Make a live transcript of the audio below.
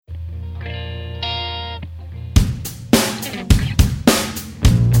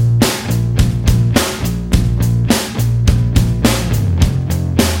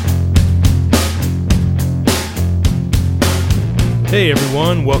Hey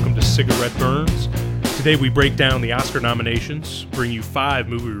everyone, welcome to Cigarette Burns. Today we break down the Oscar nominations, bring you 5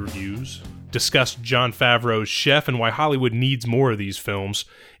 movie reviews, discuss Jon Favreau's Chef and why Hollywood needs more of these films,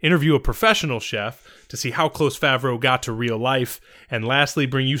 interview a professional chef to see how close Favreau got to real life, and lastly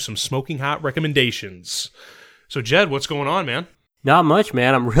bring you some smoking hot recommendations. So Jed, what's going on, man? Not much,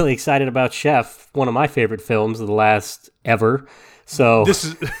 man. I'm really excited about Chef, one of my favorite films of the last ever. So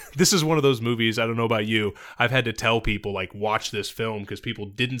this is one of those movies, I don't know about you, I've had to tell people, like, watch this film because people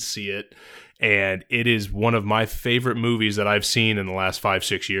didn't see it, and it is one of my favorite movies that I've seen in the last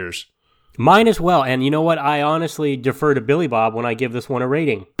 5-6 years. Mine as well, and you know what? I honestly defer to Billy Bob when I give this one a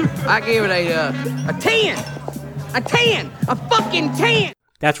rating. I gave it a 10! A 10! A fucking 10!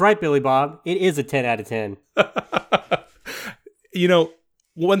 That's right, Billy Bob. It is a 10 out of 10. You know,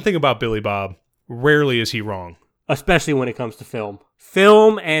 one thing about Billy Bob, rarely is he wrong. Especially when it comes to film.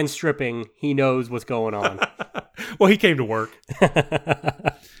 Film and stripping, he knows what's going on. Well, he came to work.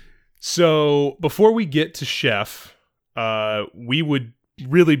 So, before we get to Chef, we would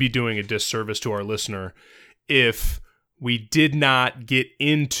really be doing a disservice to our listener if we did not get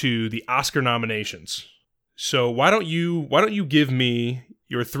into the Oscar nominations. So, why don't you give me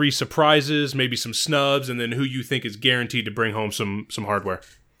your 3 surprises, maybe some snubs, and then who you think is guaranteed to bring home some hardware?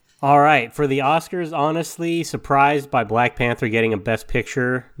 All right, for the Oscars, honestly, surprised by Black Panther getting a Best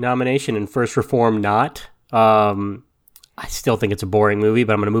Picture nomination and First Reform not. I still think it's a boring movie,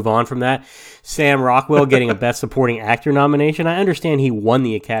 but I'm going to move on from that. Sam Rockwell getting a Best Supporting Actor nomination. I understand he won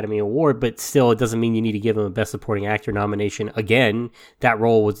the Academy Award, but still, it doesn't mean you need to give him a Best Supporting Actor nomination again. That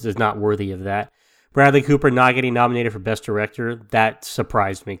role is not worthy of that. Bradley Cooper not getting nominated for Best Director. That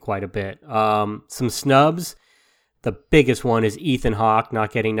surprised me quite a bit. Some snubs. The biggest one is Ethan Hawke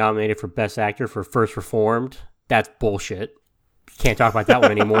not getting nominated for Best Actor for First Reformed. That's bullshit. Can't talk about that one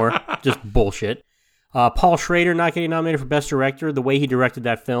anymore. Just bullshit. Paul Schrader not getting nominated for Best Director. The way he directed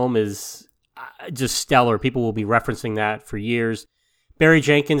that film is just stellar. People will be referencing that for years. Barry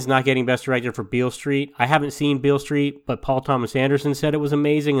Jenkins not getting Best Director for Beale Street. I haven't seen Beale Street, but Paul Thomas Anderson said it was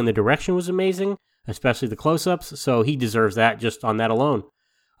amazing and the direction was amazing, especially the close-ups, so he deserves that just on that alone.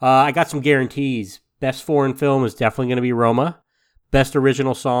 I got some guarantees. Best Foreign Film is definitely going to be Roma. Best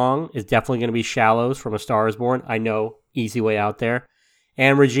Original Song is definitely going to be Shallows from A Star Is Born. I know, easy way out there.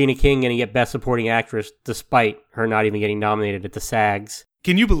 And Regina King going to get Best Supporting Actress despite her not even getting nominated at the SAGs.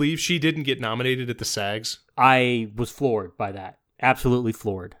 Can you believe she didn't get nominated at the SAGs? I was floored by that. Absolutely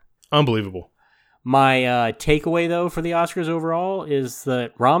floored. Unbelievable. My takeaway, though, for the Oscars overall is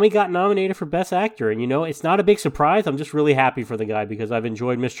that Rami got nominated for Best Actor. And, you know, it's not a big surprise. I'm just really happy for the guy because I've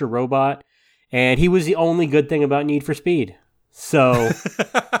enjoyed Mr. Robot. And he was the only good thing about Need for Speed. So,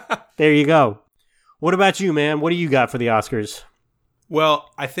 there you go. What about you, man? What do you got for the Oscars? Well,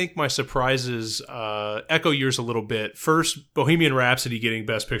 I think my surprises echo yours a little bit. First, Bohemian Rhapsody getting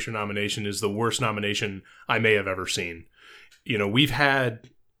Best Picture nomination is the worst nomination I may have ever seen. You know, we've had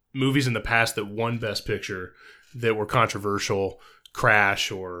movies in the past that won Best Picture that were controversial,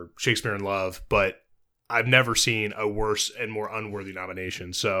 Crash or Shakespeare in Love, but I've never seen a worse and more unworthy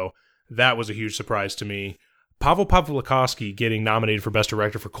nomination. So, that was a huge surprise to me. Pavel Pawlikowski getting nominated for Best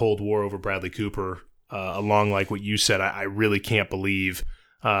Director for Cold War over Bradley Cooper, along like what you said, I really can't believe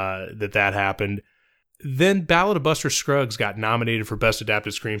that happened. Then Ballad of Buster Scruggs got nominated for Best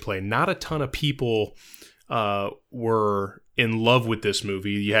Adapted Screenplay. Not a ton of people were in love with this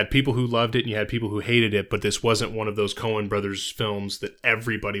movie. You had people who loved it and you had people who hated it, but this wasn't one of those Coen brothers films that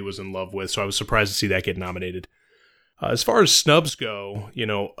everybody was in love with, so I was surprised to see that get nominated. As far as snubs go, you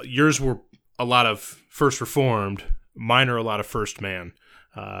know, yours were a lot of First Reformed. Mine are a lot of First Man.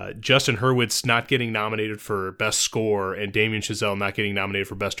 Justin Hurwitz not getting nominated for Best Score and Damien Chazelle not getting nominated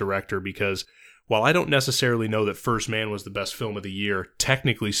for Best Director because while I don't necessarily know that First Man was the best film of the year,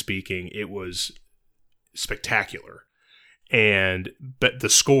 technically speaking, it was spectacular. But the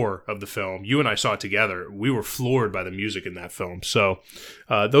score of the film, you and I saw it together, we were floored by the music in that film. So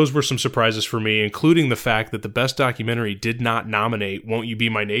those were some surprises for me, including the fact that the Best Documentary did not nominate Won't You Be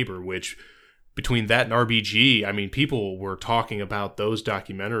My Neighbor, which between that and RBG, I mean, people were talking about those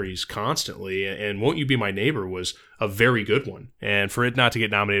documentaries constantly, and Won't You Be My Neighbor was a very good one. And for it not to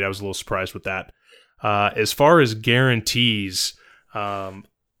get nominated, I was a little surprised with that. As far as guarantees,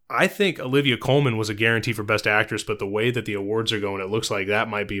 I think Olivia Colman was a guarantee for Best Actress, but the way that the awards are going, it looks like that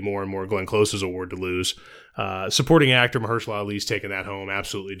might be more and more Glenn Close's award to lose. Supporting actor Mahershala Ali's taking that home,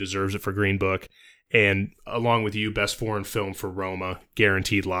 absolutely deserves it for Green Book. And along with you, Best Foreign Film for Roma,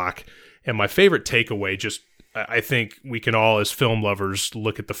 guaranteed lock. And my favorite takeaway, just I think we can all, as film lovers,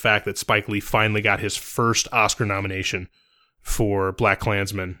 look at the fact that Spike Lee finally got his first Oscar nomination for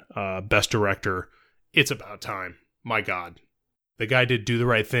BlacKkKlansman, Best Director. It's about time. My God. The guy did Do the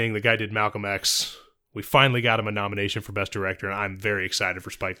Right Thing. The guy did Malcolm X. We finally got him a nomination for Best Director, and I'm very excited for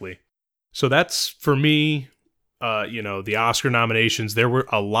Spike Lee. So that's, for me, the Oscar nominations. There were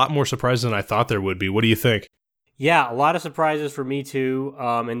a lot more surprises than I thought there would be. What do you think? Yeah, a lot of surprises for me too.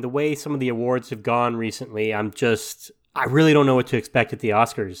 And the way some of the awards have gone recently, I really don't know what to expect at the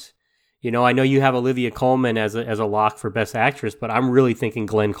Oscars. I know you have Olivia Colman as a lock for Best Actress, but I'm really thinking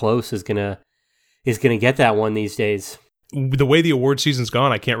Glenn Close is gonna get that one these days. The way the award season's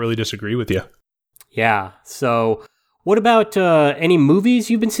gone, I can't really disagree with you. Yeah. So, what about any movies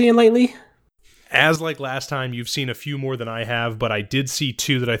you've been seeing lately? As like last time, you've seen a few more than I have, but I did see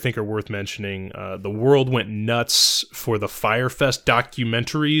two that I think are worth mentioning. The world went nuts for the Fyre Fest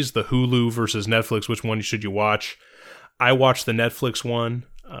documentaries, the Hulu versus Netflix. Which one should you watch? I watched the Netflix one.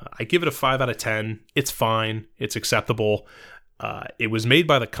 I give it a 5 out of 10. It's fine. It's acceptable. It was made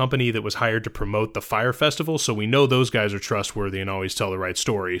by the company that was hired to promote the Fyre Festival, so we know those guys are trustworthy and always tell the right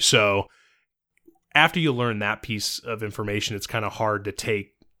story. So after you learn that piece of information, it's kind of hard to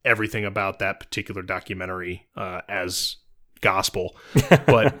take everything about that particular documentary as gospel.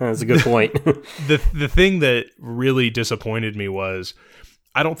 But that's a good point. The thing that really disappointed me was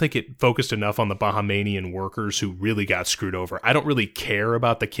I don't think it focused enough on the Bahamian workers who really got screwed over. I don't really care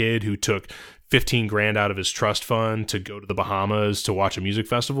about the kid who took $15,000 out of his trust fund to go to the Bahamas to watch a music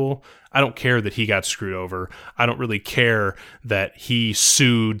festival. I don't care that he got screwed over. I don't really care that he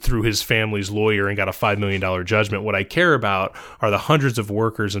sued through his family's lawyer and got a $5 million judgment. What I care about are the hundreds of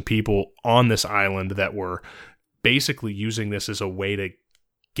workers and people on this island that were basically using this as a way to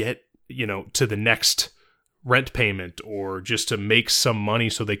get, to the next rent payment or just to make some money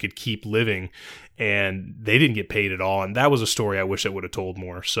so they could keep living, and they didn't get paid at all. And that was a story I wish I would have told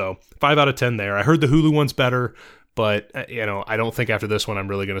more. So 5 out of 10 there. I heard the Hulu one's better, but I don't think after this one I'm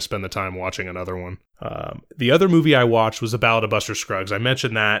really going to spend the time watching another one. The other movie I watched was The Ballad of Buster Scruggs. I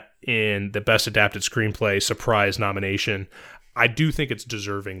mentioned that in the Best Adapted Screenplay surprise nomination. I do think it's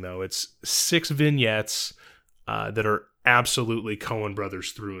deserving, though. It's 6 vignettes that are absolutely Coen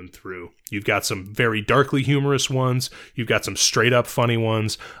brothers through and through. You've got some very darkly humorous ones. You've got some straight up funny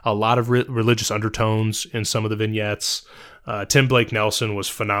ones. A lot of religious undertones in some of the vignettes. Tim Blake Nelson was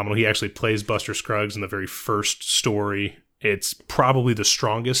phenomenal. He actually plays Buster Scruggs in the very first story. It's probably the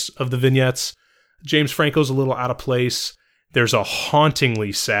strongest of the vignettes. James Franco's a little out of place. There's a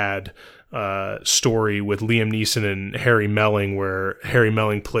hauntingly sad story with Liam Neeson and Harry Melling, where Harry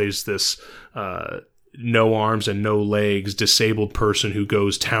Melling plays this no arms and no legs disabled person who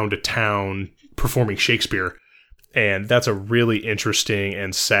goes town to town performing Shakespeare. And that's a really interesting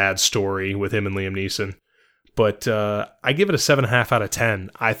and sad story with him and Liam Neeson. But I give it a 7.5 out of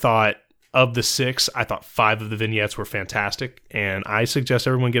 10. I thought of the 6, I thought 5 of the vignettes were fantastic, and I suggest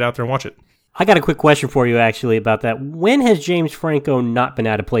everyone get out there and watch it. I got a quick question for you actually about that. When has James Franco not been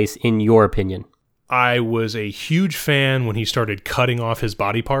out of place in your opinion? I was a huge fan when he started cutting off his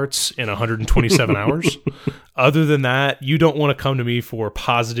body parts in 127 hours. Other than that, you don't want to come to me for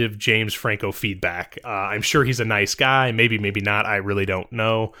positive James Franco feedback. I'm sure he's a nice guy. Maybe not. I really don't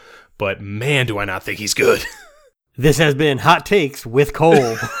know. But man, do I not think he's good. This has been Hot Takes with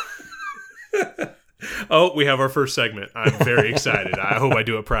Cole. Oh, we have our first segment. I'm very excited. I hope I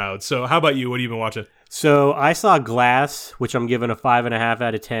do it proud. So how about you? What have you been watching? So I saw Glass, which I'm giving a 5.5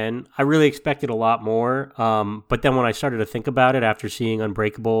 out of 10. I really expected a lot more. But then when I started to think about it after seeing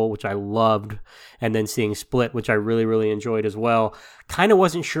Unbreakable, which I loved, and then seeing Split, which I really, really enjoyed as well, kind of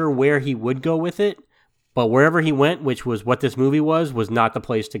wasn't sure where he would go with it. But wherever he went, which was what this movie was not the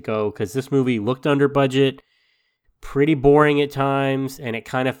place to go, because this movie looked under budget, pretty boring at times, and it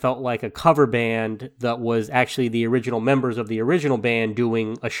kind of felt like a cover band that was actually the original members of the original band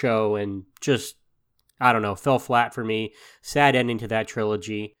doing a show, and just, I don't know, fell flat for me. Sad ending to that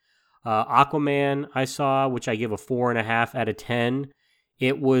trilogy. Aquaman I saw, which I give a 4.5 out of 10.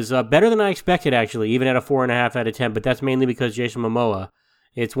 It was better than I expected, actually, even at a 4.5 out of 10, but that's mainly because Jason Momoa.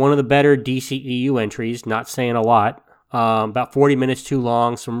 It's one of the better DCEU entries, not saying a lot. About 40 minutes too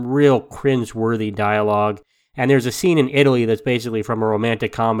long, some real cringe-worthy dialogue. And there's a scene in Italy that's basically from a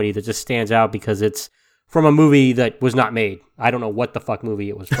romantic comedy that just stands out because it's from a movie that was not made. I don't know what the fuck movie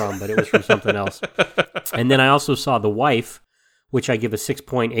it was from, but it was from something else. And then I also saw The Wife, which I give a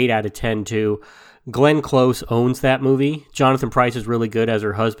 6.8 out of 10 to. Glenn Close owns that movie. Jonathan Pryce is really good as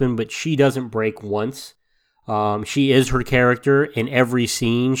her husband, but she doesn't break once. She is her character in every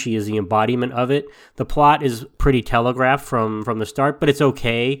scene. She is the embodiment of it. The plot is pretty telegraphed from the start, but it's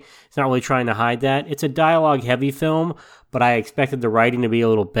okay. It's not really trying to hide that. It's a dialogue-heavy film, but I expected the writing to be a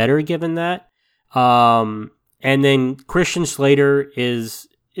little better given that. And then Christian Slater is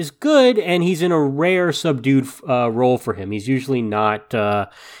good, and he's in a rare subdued role for him. He's usually not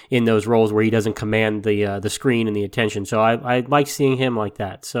in those roles where he doesn't command the screen and the attention. So I like seeing him like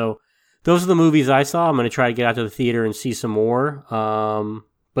that. So those are the movies I saw. I'm going to try to get out to the theater and see some more.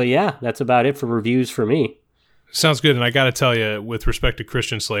 But yeah, that's about it for reviews for me. Sounds good. And I got to tell you, with respect to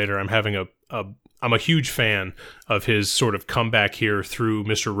Christian Slater, I'm a huge fan of his sort of comeback here through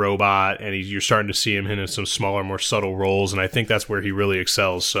Mr. Robot, and you're starting to see him in some smaller, more subtle roles, and I think that's where he really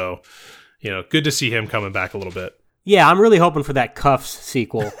excels. So, good to see him coming back a little bit. Yeah, I'm really hoping for that Cuffs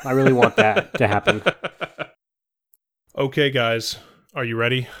sequel. I really want that to happen. Okay, guys, are you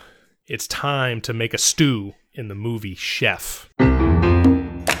ready? It's time to make a stew in the movie Chef.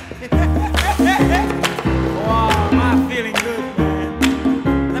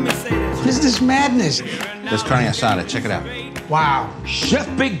 What is this madness? There's carne asada. Check it out. Wow. Chef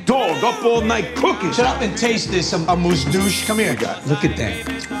Big Dog up all night cooking. Shut up and taste this, a mousse douche. Come here. Look at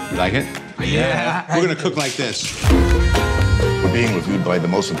that. You like it? Yeah. We're gonna cook like this. We're being reviewed by the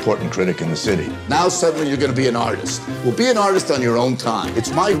most important critic in the city. Now suddenly you're going to be an artist. Well, be an artist on your own time.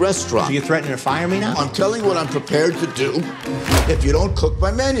 It's my restaurant. So you're threatening to fire me now? I'm telling you what I'm prepared to do if you don't cook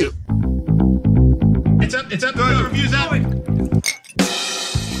my menu. It's up. The review's out.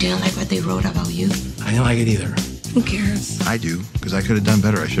 You didn't like what they wrote about you? I didn't like it either. Who cares? I do, because I could have done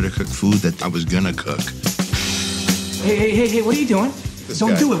better. I should have cooked food that I was going to cook. Hey, what are you doing?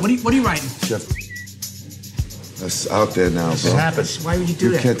 Don't do it. What are you writing? Chef, that's out there now, bro. It happens. Why would you do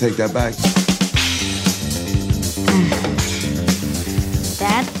that? You can't take that back.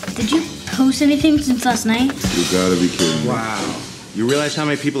 Dad, did you post anything since last night? You gotta be kidding me. Wow. You realize how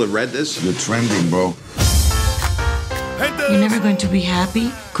many people have read this? You're trending, bro. You're never going to be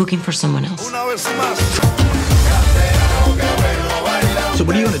happy cooking for someone else. So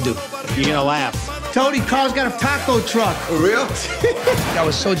what are you gonna do? You're gonna laugh. Tony, Carl's got a taco truck. For real? I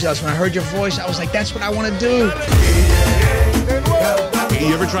was so jealous when I heard your voice. I was like, that's what I want to do.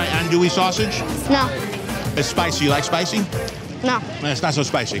 You ever try andouille sausage? No. It's spicy. You like spicy? No. It's not so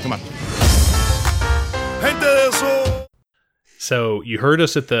spicy. Come on. So you heard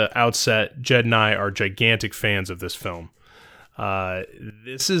us at the outset. Jed and I are gigantic fans of this film.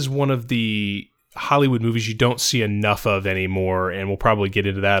 This is one of the Hollywood movies you don't see enough of anymore, and we'll probably get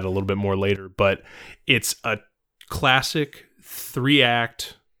into that a little bit more later, but it's a classic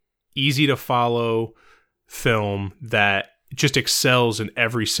 3-act, easy to follow film that just excels in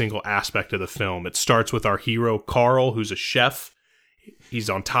every single aspect of the film. It starts with our hero Carl, who's a chef. He's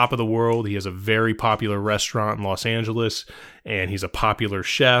on top of the world. He has a very popular restaurant in Los Angeles, and he's a popular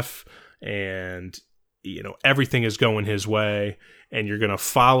chef, and everything is going his way. And you're going to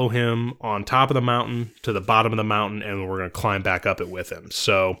follow him on top of the mountain to the bottom of the mountain, and we're going to climb back up it with him.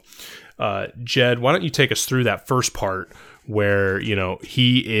 So, Jed, why don't you take us through that first part where,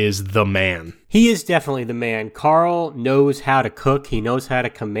 he is the man. He is definitely the man. Carl knows how to cook. He knows how to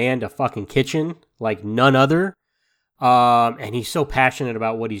command a fucking kitchen like none other. And he's so passionate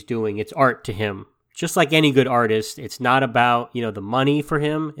about what he's doing. It's art to him. Just like any good artist, it's not about, the money for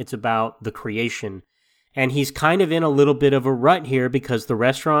him. It's about the creation. And he's kind of in a little bit of a rut here because the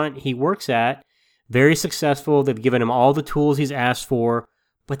restaurant he works at, very successful. They've given him all the tools he's asked for,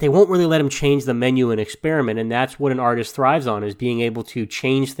 but they won't really let him change the menu and experiment. And that's what an artist thrives on, is being able to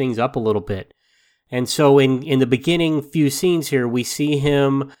change things up a little bit. And so in the beginning few scenes here, we see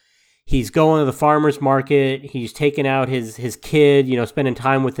him, he's going to the farmer's market. He's taking out his kid, spending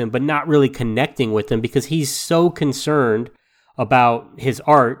time with him, but not really connecting with him because he's so concerned about his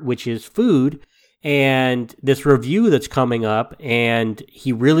art, which is food, and this review that's coming up, and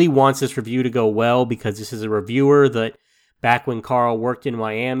he really wants this review to go well because this is a reviewer that back when Carl worked in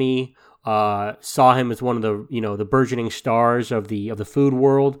Miami, saw him as one of the, the burgeoning stars of the food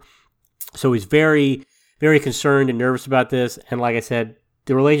world. So he's very, very concerned and nervous about this. And like I said,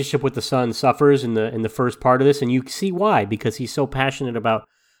 the relationship with the son suffers in the first part of this, and you see why, because he's so passionate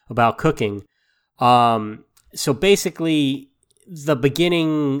about cooking. So basically, the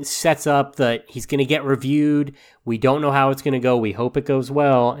beginning sets up that he's going to get reviewed. We don't know how it's going to go. We hope it goes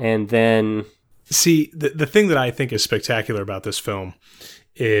well. And then... See, the thing that I think is spectacular about this film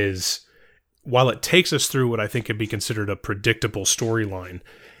is, while it takes us through what I think could be considered a predictable storyline,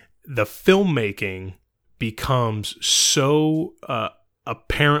 the filmmaking becomes so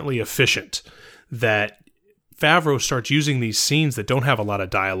apparently efficient that Favreau starts using these scenes that don't have a lot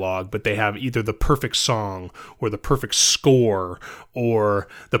of dialogue, but they have either the perfect song or the perfect score or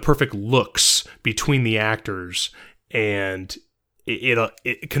the perfect looks between the actors, and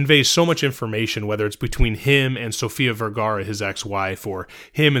it conveys so much information, whether it's between him and Sofia Vergara, his ex-wife, or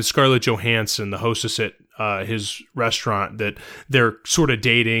him and Scarlett Johansson, the hostess at his restaurant, that they're sort of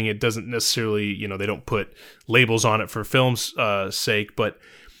dating. It doesn't necessarily, they don't put labels on it for film's sake, but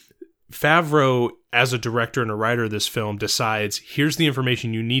Favreau, as a director and a writer of this film, decides, here's the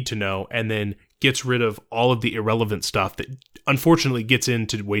information you need to know, and then gets rid of all of the irrelevant stuff that unfortunately gets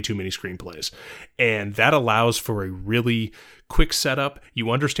into way too many screenplays. And that allows for a really quick setup.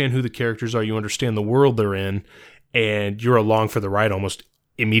 You understand who the characters are, you understand the world they're in, and you're along for the ride almost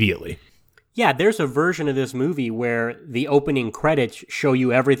immediately. Yeah, there's a version of this movie where the opening credits show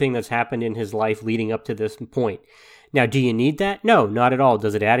you everything that's happened in his life leading up to this point. Now, do you need that? No, not at all.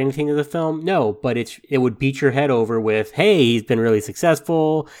 Does it add anything to the film? No, but it would beat your head over with, hey, he's been really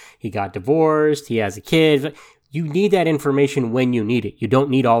successful, he got divorced, he has a kid. You need that information when you need it. You don't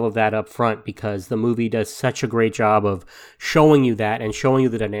need all of that up front, because the movie does such a great job of showing you that and showing you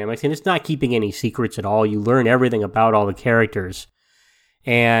the dynamics, and it's not keeping any secrets at all. You learn everything about all the characters.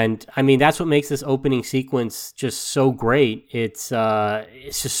 And I mean, that's what makes this opening sequence just so great. It's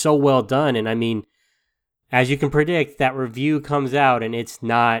just so well done. And I mean, as you can predict, that review comes out and it's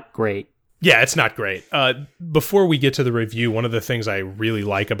not great. Yeah, it's not great. Before we get to the review, one of the things I really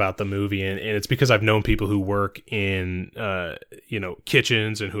like about the movie, and it's because I've known people who work in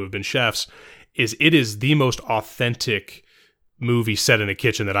kitchens and who have been chefs, is it is the most authentic movie set in a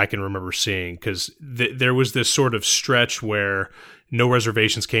kitchen that I can remember seeing. Because there was this sort of stretch where No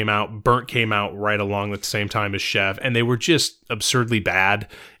Reservations came out, Burnt came out right along at the same time as Chef, and they were just absurdly bad,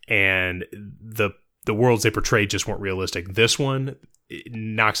 and the worlds they portrayed just weren't realistic. This one, it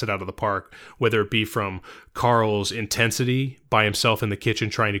knocks it out of the park, whether it be from Carl's intensity by himself in the kitchen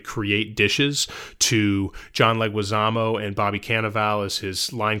trying to create dishes, to John Leguizamo and Bobby Cannavale as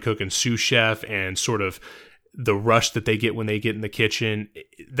his line cook and sous chef, and sort of the rush that they get when they get in the kitchen.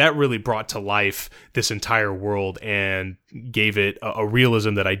 That really brought to life this entire world and gave it a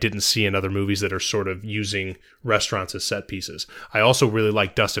realism that I didn't see in other movies that are sort of using restaurants as set pieces. I also really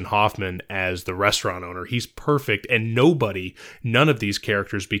like Dustin Hoffman as the restaurant owner. He's perfect, and none of these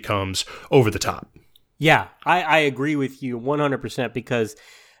characters becomes over the top. Yeah, I agree with you 100%, because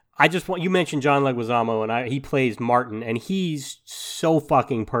you mentioned John Leguizamo, and he plays Martin, and he's so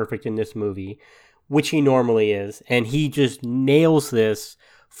fucking perfect in this movie, which he normally is, and he just nails this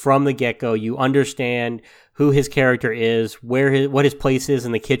from the get-go. You understand who his character is, what his place is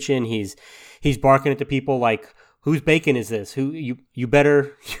in the kitchen. He's barking at the people like, "Whose bacon is this? You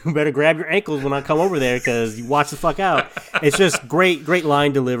better grab your ankles when I come over there, because you watch the fuck out." It's just great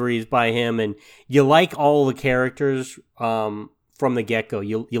line deliveries by him, and you like all the characters from the get-go.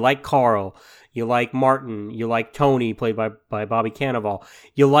 You like Carl. You like Martin, you like Tony, played by Bobby Cannavale.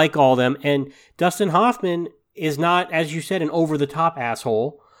 You like all them. And Dustin Hoffman is not, as you said, an over-the-top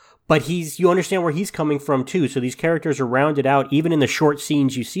asshole, but you understand where he's coming from too. So these characters are rounded out, even in the short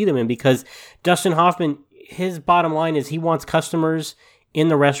scenes you see them in, because Dustin Hoffman, his bottom line is he wants customers in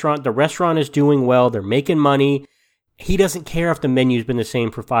the restaurant. The restaurant is doing well. They're making money. He doesn't care if the menu's been the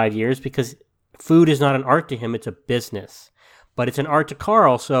same for 5 years, because food is not an art to him. It's a business. But it's an art to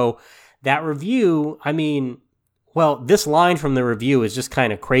Carl, so that review, I mean, well, this line from the review is just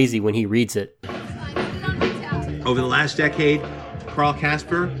kind of crazy when he reads it. Over the last decade, Carl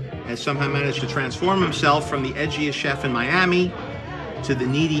Casper has somehow managed to transform himself from the edgiest chef in Miami to the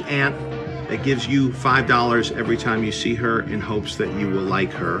needy aunt that gives you $5 every time you see her in hopes that you will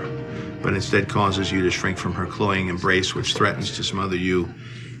like her, but instead causes you to shrink from her cloying embrace, which threatens to smother you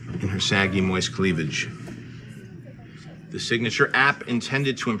in her saggy, moist cleavage. The signature app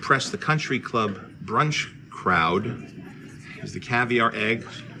intended to impress the country club brunch crowd is the caviar egg.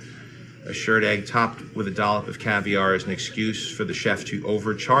 A shirred egg topped with a dollop of caviar is an excuse for the chef to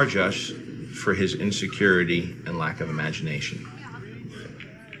overcharge us for his insecurity and lack of imagination.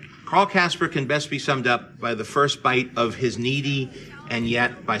 Carl Casper can best be summed up by the first bite of his needy and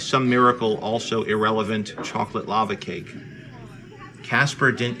yet, by some miracle, also irrelevant chocolate lava cake.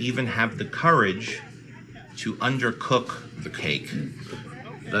 Casper didn't even have the courage to undercook the cake,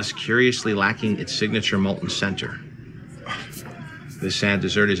 thus curiously lacking its signature molten center. This sad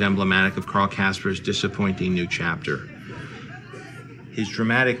dessert is emblematic of Carl Casper's disappointing new chapter. His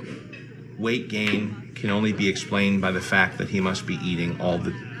dramatic weight gain can only be explained by the fact that he must be eating all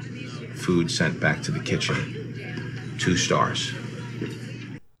the food sent back to the kitchen. 2 stars.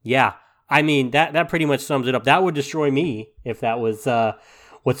 Yeah, I mean, that pretty much sums it up. That would destroy me if that was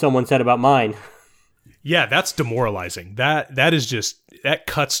what someone said about mine. Yeah, that's demoralizing. That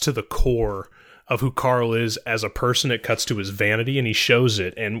cuts to the core of who Carl is as a person. It cuts to his vanity, and he shows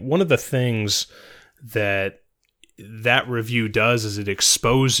it. And one of the things that review does is it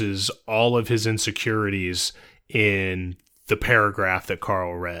exposes all of his insecurities in the paragraph that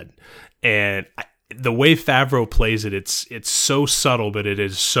Carl read. And the way Favreau plays it, it's so subtle, but it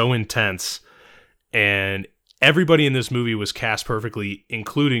is so intense. And everybody in this movie was cast perfectly,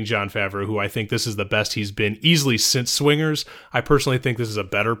 including Jon Favreau, who I think this is the best he's been easily since Swingers. I personally think this is a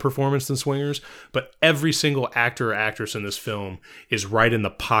better performance than Swingers, but every single actor or actress in this film is right in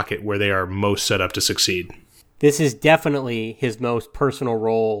the pocket where they are most set up to succeed. This is definitely his most personal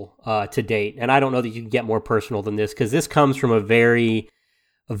role to date, and I don't know that you can get more personal than this, because this comes from a very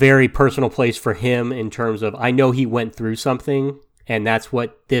personal place for him in terms of, I know he went through something, and that's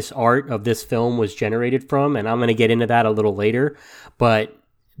what this art of this film was generated from, and I'm going to get into that a little later. But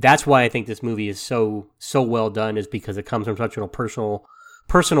that's why I think this movie is so well done, is because it comes from such a personal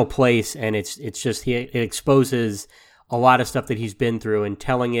place, and it exposes a lot of stuff that he's been through, and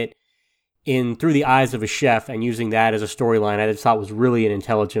telling it through the eyes of a chef and using that as a storyline, I just thought was really an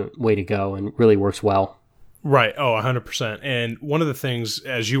intelligent way to go and really works well. Right. Oh, 100%. And one of the things,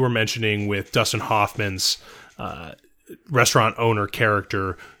 as you were mentioning with Dustin Hoffman's restaurant owner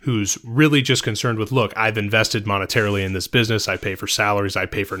character, who's really just concerned with, look, I've invested monetarily in this business. I pay for salaries. I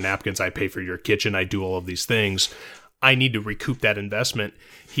pay for napkins. I pay for your kitchen. I do all of these things. I need to recoup that investment.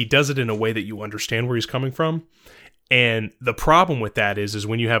 He does it in a way that you understand where he's coming from. And the problem with that is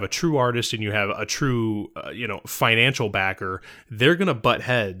when you have a true artist and you have a true, financial backer, they're going to butt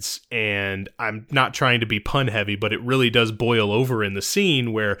heads. And I'm not trying to be pun heavy, but it really does boil over in the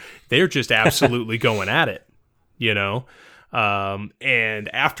scene where they're just absolutely going at it, and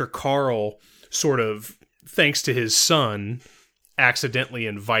after Carl sort of, thanks to his son, accidentally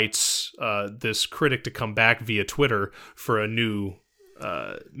invites this critic to come back via Twitter for a new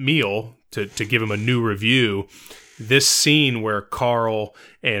meal to give him a new review. This scene where Carl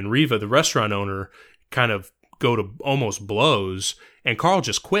and Riva, the restaurant owner, kind of go to almost blows, and Carl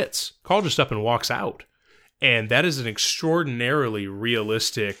just quits. Carl just up and walks out. And that is an extraordinarily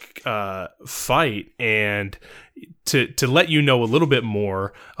realistic fight. And to let you know a little bit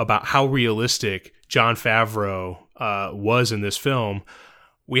more about how realistic Jon Favreau was in this film,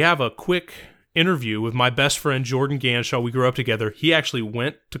 we have a quick interview with my best friend Jordan Ganshaw. We grew up together. He actually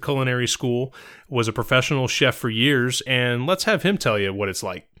went to culinary school, was a professional chef for years, and let's have him tell you what it's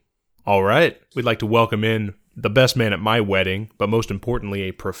like. All right. We'd like to welcome in the best man at my wedding, but most importantly,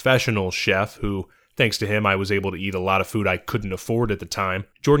 a professional chef who, thanks to him, I was able to eat a lot of food I couldn't afford at the time.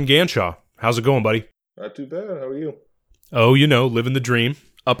 Jordan Ganshaw, how's it going, buddy? Not too bad. How are you? Oh, living the dream,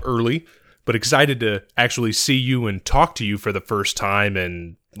 up early, but excited to actually see you and talk to you for the first time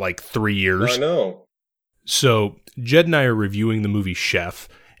in like 3 years. I know. So Jed and I are reviewing the movie Chef,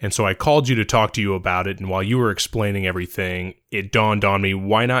 and so I called you to talk to you about it, and while you were explaining everything, it dawned on me,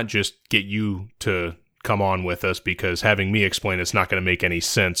 why not just get you to come on with us, because having me explain it's not going to make any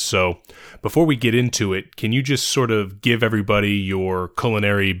sense. So before we get into it, can you just sort of give everybody your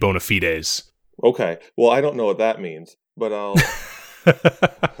culinary bona fides? Okay. Well, I don't know what that means, but I'll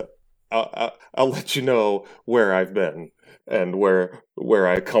let you know where I've been and where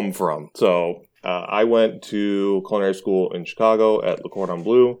I come from. So I went to culinary school in Chicago at Le Cordon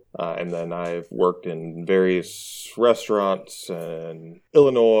Bleu, and then I've worked in various restaurants in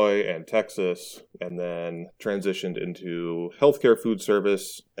Illinois and Texas, and then transitioned into healthcare food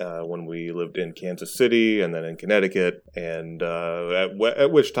service when we lived in Kansas City and then in Connecticut, and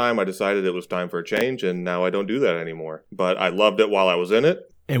at which time I decided it was time for a change, and now I don't do that anymore. But I loved it while I was in it.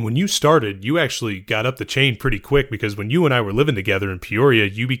 And when you started, you actually got up the chain pretty quick, because when you and I were living together in Peoria,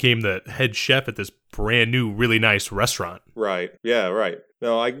 you became the head chef at this brand new, really nice restaurant. Right. Yeah, right.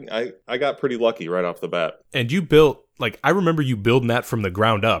 No, I got pretty lucky right off the bat. And you built, I remember you building that from the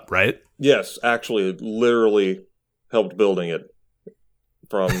ground up, right? Yes, actually, literally helped building it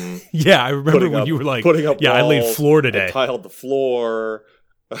from... Yeah, I remember when you were like, putting up walls, I laid floor today. I tiled the floor.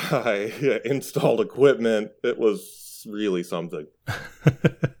 I installed equipment. It was really something.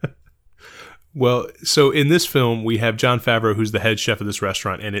 Well, so in this film, we have Jon Favreau, who's the head chef of this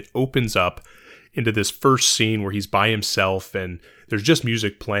restaurant, and it opens up into this first scene where he's by himself and there's just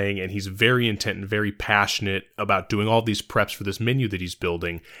music playing, and he's very intent and very passionate about doing all these preps for this menu that he's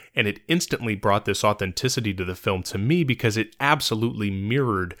building. And it instantly brought this authenticity to the film to me, because it absolutely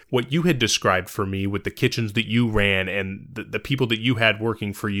mirrored what you had described for me with the kitchens that you ran and the people that you had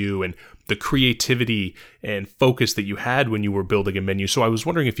working for you, and the creativity and focus that you had when you were building a menu. So I was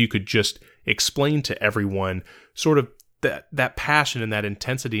wondering if you could just explain to everyone sort of that passion and that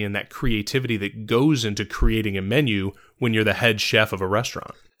intensity and that creativity that goes into creating a menu when you're the head chef of a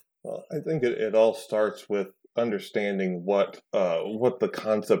restaurant. Well, I think it all starts with understanding what the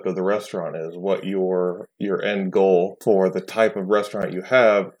concept of the restaurant is, what your end goal for the type of restaurant you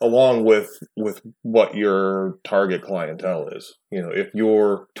have, along with what your target clientele is. You know, if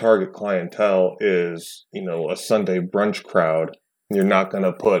your target clientele is, you know, a Sunday brunch crowd, you're not going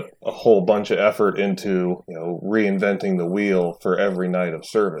to put a whole bunch of effort into, you know, reinventing the wheel for every night of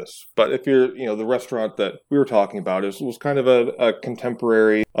service. But if you're, you know, the restaurant that we were talking about was kind of a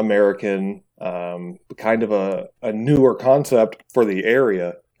contemporary American, kind of a newer concept for the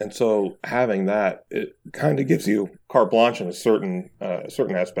area. And so having that, it kind of gives you carte blanche in a certain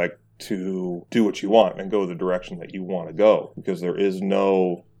aspect to do what you want and go the direction that you want to go, because there is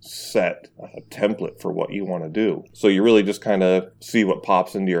no set template for what you want to do. So you really just kind of see what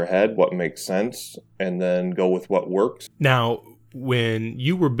pops into your head, what makes sense, and then go with what works. Now, when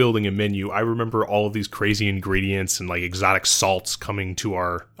you were building a menu, I remember all of these crazy ingredients and like exotic salts coming to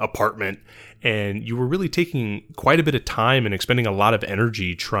our apartment, and you were really taking quite a bit of time and expending a lot of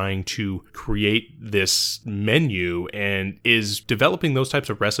energy trying to create this menu. And is developing those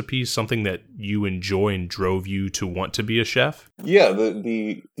types of recipes something that you enjoy and drove you to want to be a chef? Yeah,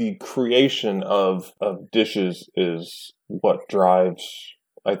 the creation of dishes is what drives,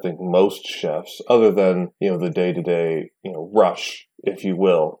 I think, most chefs, other than, you know, the day-to-day, you know, rush, if you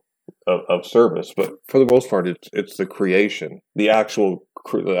will, of service. But for the most part, it's the creation, the actual,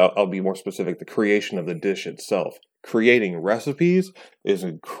 I'll be more specific, the creation of the dish itself. Creating recipes is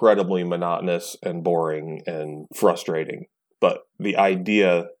incredibly monotonous and boring and frustrating. But the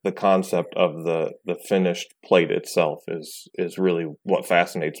idea, the concept of the finished plate itself is really what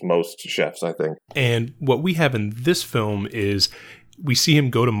fascinates most chefs, I think. And what we have in this film is we see him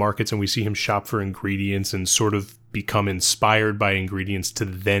go to markets and we see him shop for ingredients and sort of become inspired by ingredients to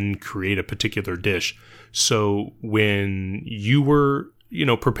then create a particular dish. So when you were, you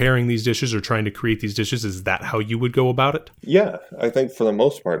know, preparing these dishes or trying to create these dishes, is that how you would go about it? Yeah, I think for the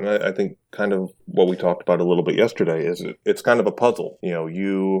most part, and I think kind of what we talked about a little bit yesterday is it's kind of a puzzle. You know,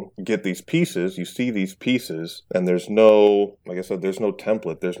 you get these pieces, you see these pieces, and there's no, like I said, there's no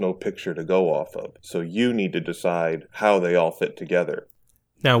template, there's no picture to go off of. So you need to decide how they all fit together.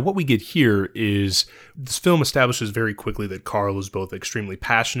 Now, what we get here is this film establishes very quickly that Carl is both extremely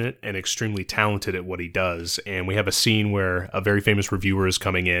passionate and extremely talented at what he does. And we have a scene where a very famous reviewer is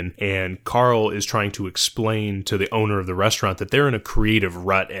coming in, and Carl is trying to explain to the owner of the restaurant that they're in a creative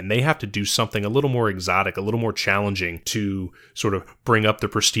rut and they have to do something a little more exotic, a little more challenging to sort of bring up the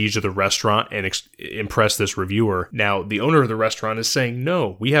prestige of the restaurant and impress this reviewer. Now, the owner of the restaurant is saying,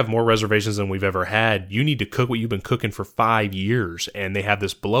 no, we have more reservations than we've ever had. You need to cook what you've been cooking for 5 years. And they have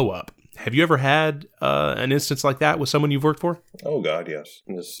this blow up. Have you ever had an instance like that with someone you've worked for? Oh, God, yes.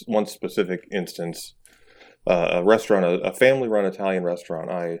 In this one specific instance, a restaurant, a family-run Italian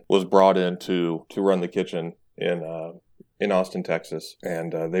restaurant, I was brought in to run the kitchen in Austin, Texas.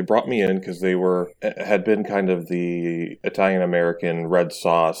 And they brought me in because they had been kind of the Italian-American red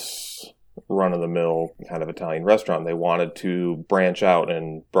sauce, run-of-the-mill kind of Italian restaurant. They wanted to branch out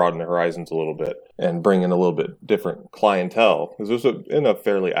and broaden their horizons a little bit and bring in a little bit different clientele, because it was in a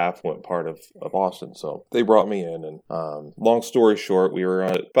fairly affluent part of Austin. So they brought me in, and long story short, we were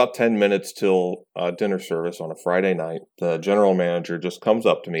about 10 minutes till dinner service on a Friday night. The general manager just comes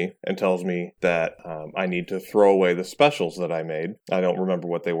up to me and tells me that I need to throw away the specials that I made. I don't remember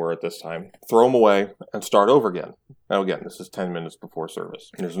what they were at this time. Throw them away and start over again. Now, again, this is 10 minutes before service.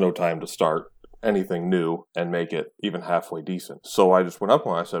 There's no time to start anything new and make it even halfway decent. So I just went up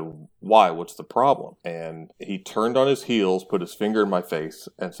and I said, why? What's the problem? And he turned on his heels, put his finger in my face,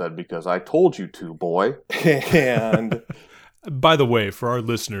 and said, because I told you to, boy. And by the way, for our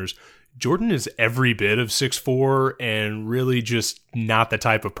listeners, Jordan is every bit of 6'4" and really just not the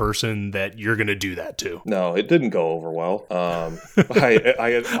type of person that you're going to do that to. No, it didn't go over well.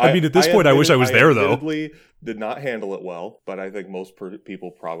 I mean, at this point, I wish I was there, though. Did not handle it well, but I think most people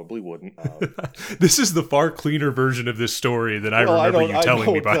probably wouldn't. This is the far cleaner version of this story that I remember you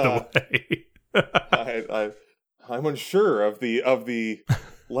telling me, by the way. I'm unsure of the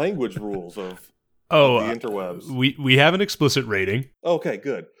language rules of the interwebs. We have an explicit rating. Okay,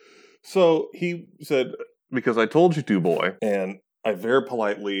 good. So he said, because I told you to, boy, and I very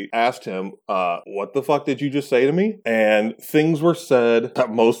politely asked him, what the fuck did you just say to me? And things were said that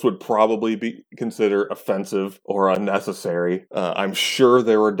most would probably be considered offensive or unnecessary. I'm sure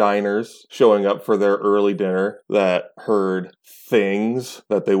there were diners showing up for their early dinner that heard things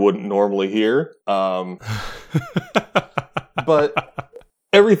that they wouldn't normally hear. But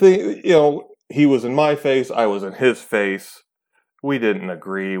everything, you know, he was in my face, I was in his face. We didn't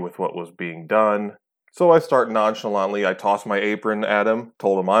agree with what was being done. So I start nonchalantly, I toss my apron at him,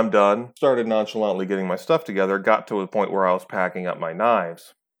 told him I'm done, started nonchalantly getting my stuff together, got to a point where I was packing up my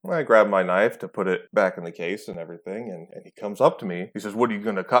knives. I grabbed my knife to put it back in the case and everything, and he comes up to me. He says, "What, are you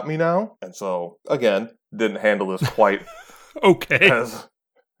going to cut me now?" And so, again, didn't handle this quite okay as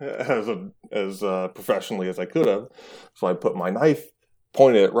professionally as I could have. So I put my knife,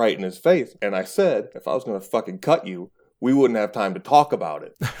 pointed it right in his face, and I said, if I was going to fucking cut you, we wouldn't have time to talk about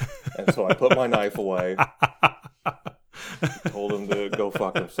it. And so I put my knife away, told him to go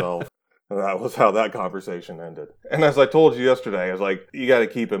fuck himself. And that was how that conversation ended. And as I told you yesterday, I was like, you got to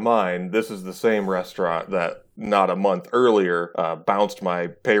keep in mind, this is the same restaurant that not a month earlier bounced my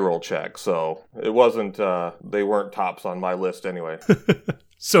payroll check. So it wasn't, they weren't tops on my list anyway.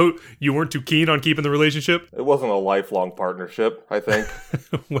 So you weren't too keen on keeping the relationship? It wasn't a lifelong partnership, I think.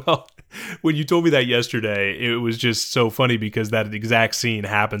 Well, when you told me that yesterday, it was just so funny because that exact scene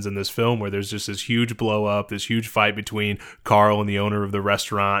happens in this film where there's just this huge blow up, this huge fight between Carl and the owner of the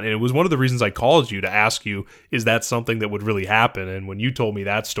restaurant. And it was one of the reasons I called you to ask you, is that something that would really happen? And when you told me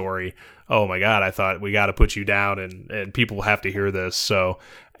that story, oh my God, I thought we got to put you down and people have to hear this. So,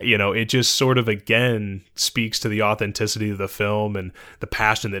 you know, it just sort of, again, speaks to the authenticity of the film and the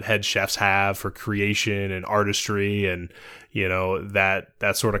passion that head chefs have for creation and artistry and, you know,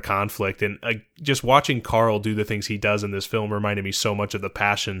 that sort of conflict. And just watching Carl do the things he does in this film reminded me so much of the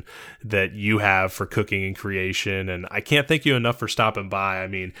passion that you have for cooking and creation. And I can't thank you enough for stopping by. I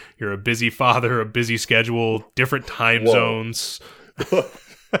mean, you're a busy father, a busy schedule, different time zones.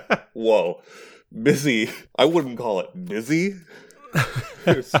 Whoa. Busy. I wouldn't call it busy.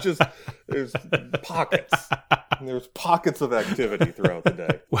 There's pockets. There's pockets of activity throughout the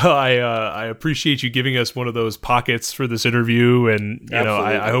day. Well, I appreciate you giving us one of those pockets for this interview, and you know,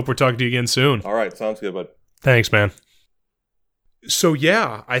 I hope we're talking to you again soon. All right, sounds good, bud. Thanks, man. So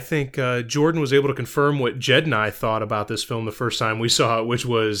yeah, I think Jordan was able to confirm what Jed and I thought about this film the first time we saw it, which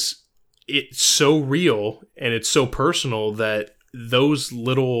was it's so real and it's so personal that those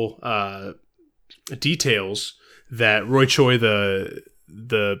little details that Roy Choi,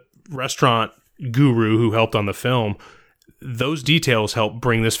 the restaurant guru who helped on the film, those details helped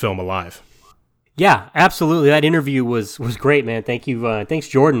bring this film alive. Yeah, absolutely. That interview was great, man. Thank you. Thanks,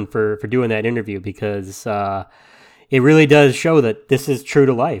 Jordan, for doing that interview because it really does show that this is true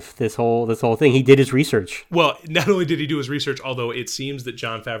to life. This whole thing. He did his research. Well, not only did he do his research, although it seems that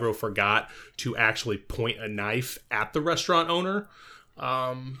Jon Favreau forgot to actually point a knife at the restaurant owner.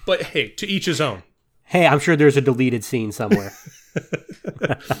 But hey, to each his own. Hey, I'm sure there's a deleted scene somewhere.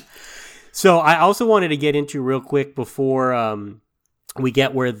 So I also wanted to get into real quick before we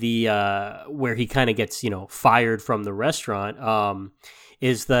get where he kind of gets, you know, fired from the restaurant,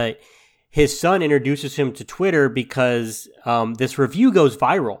 is that his son introduces him to Twitter because this review goes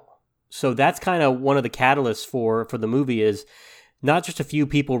viral. So that's kind of one of the catalysts for the movie is not just a few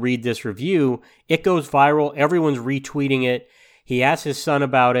people read this review. It goes viral. Everyone's retweeting it. He asks his son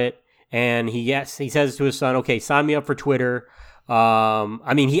about it. And he says to his son, okay, sign me up for Twitter.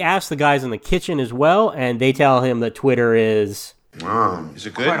 I mean, he asked the guys in the kitchen as well, and they tell him that Twitter is... Is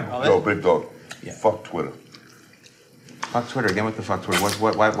it good? Yo, big dog. Yeah. Fuck Twitter. Fuck Twitter. Again with the fuck Twitter.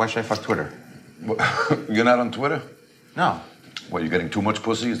 Why should I fuck Twitter? You're not on Twitter? No. What, you're getting too much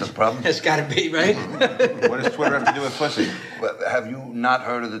pussy? Is that the problem? It's gotta be, right? What does Twitter have to do with pussy? Well, have you not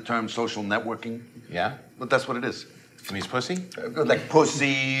heard of the term social networking? Yeah? But that's what it is. It means pussy? Like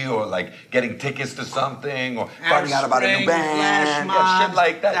pussy, or like getting tickets to something, or finding out about a new band, shit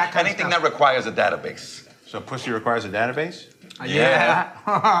like that. Anything that requires a database. So pussy requires a database?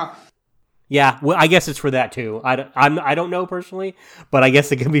 Yeah. Yeah, well, I guess it's for that too. I don't know personally, but I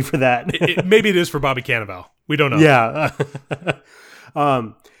guess it could be for that. Maybe it is for Bobby Cannavale. We don't know. Yeah.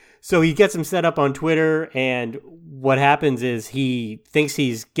 So he gets him set up on Twitter, and what happens is he thinks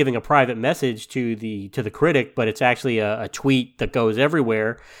he's giving a private message to the critic, but it's actually a tweet that goes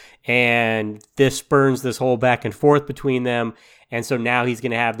everywhere, and this spurns this whole back and forth between them. And so now he's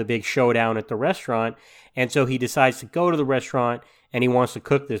going to have the big showdown at the restaurant, and so he decides to go to the restaurant, and he wants to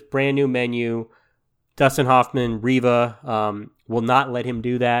cook this brand new menu. Dustin Hoffman, Riva, will not let him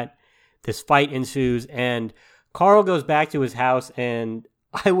do that. This fight ensues, and Carl goes back to his house, and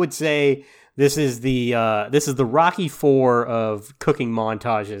I would say this is the Rocky IV of cooking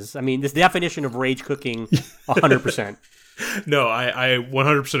montages. I mean, this definition of rage cooking, 100%. No, I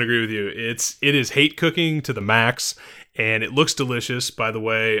 100% agree with you. It is hate cooking to the max, and it looks delicious. By the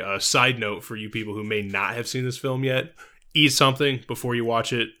way, a side note for you people who may not have seen this film yet: eat something before you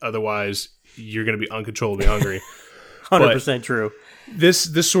watch it. Otherwise, you're going to be uncontrollably hungry. 100% true.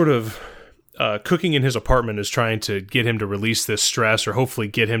 This sort of cooking in his apartment is trying to get him to release this stress or hopefully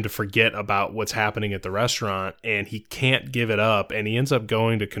get him to forget about what's happening at the restaurant, and he can't give it up, and he ends up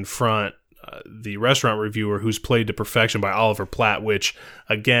going to confront the restaurant reviewer, who's played to perfection by Oliver Platt, which,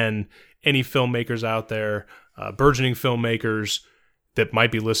 again, any filmmakers out there, burgeoning filmmakers that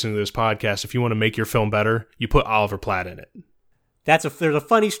might be listening to this podcast, if you want to make your film better, you put Oliver Platt in it. There's a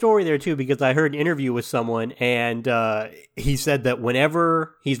funny story there, too, because I heard an interview with someone, and he said that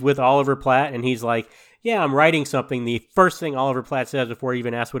whenever he's with Oliver Platt and he's like, yeah, I'm writing something, the first thing Oliver Platt says before he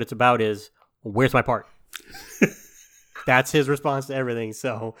even asks what it's about is, where's my part? That's his response to everything.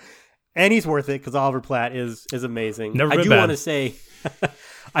 So, and he's worth it because Oliver Platt is amazing. Never been bad.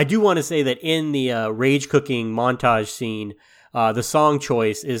 I do want to say that in the rage cooking montage scene, the song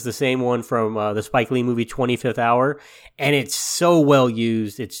choice is the same one from the Spike Lee movie 25th Hour, and it's so well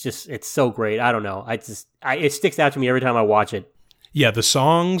used. It's so great. I don't know. It sticks out to me every time I watch it. Yeah, the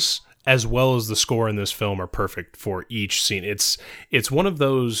songs as well as the score in this film are perfect for each scene. It's one of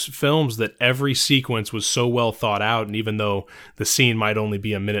those films that every sequence was so well thought out, and even though the scene might only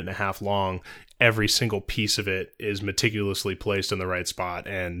be a minute and a half long, every single piece of it is meticulously placed in the right spot,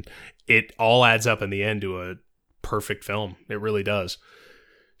 and it all adds up in the end to a perfect film. It really does.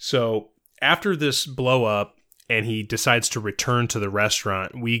 So after this blow up and he decides to return to the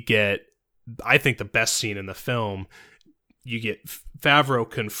restaurant, we get, I think, the best scene in the film. You get Favreau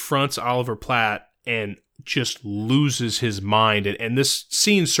confronts Oliver Platt and just loses his mind. And this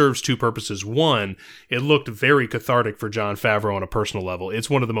scene serves two purposes. One, it looked very cathartic for Jon Favreau on a personal level. It's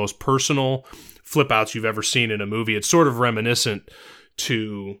one of the most personal flip outs you've ever seen in a movie. It's sort of reminiscent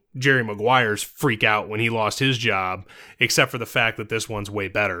to Jerry Maguire's freak out when he lost his job, except for the fact that this one's way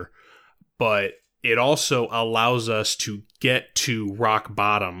better. But it also allows us to get to rock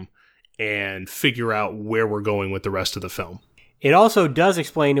bottom and figure out where we're going with the rest of the film. It also does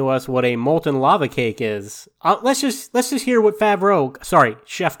explain to us what a molten lava cake is. Let's just hear what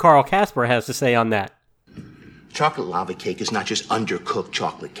Chef Carl Casper has to say on that. Chocolate lava cake is not just undercooked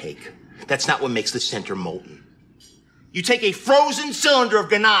chocolate cake. That's not what makes the center molten. You take a frozen cylinder of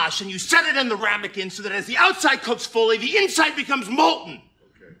ganache and you set it in the ramekin so that as the outside cooks fully, the inside becomes molten.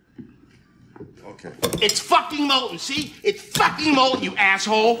 Okay. It's fucking molten, see? It's fucking molten, you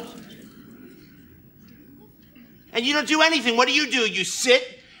asshole. And you don't do anything. What do? You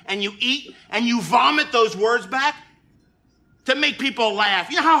sit and you eat and you vomit those words back to make people laugh.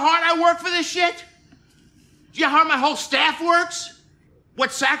 You know how hard I work for this shit? Do you know how my whole staff works?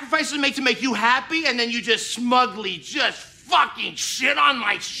 What sacrifices I make to make you happy, and then you just smugly just fucking shit on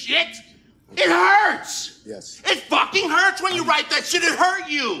my shit? It hurts! Yes. It fucking hurts when you write that shit. It hurt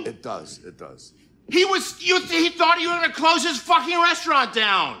you. It does. He thought you were gonna close his fucking restaurant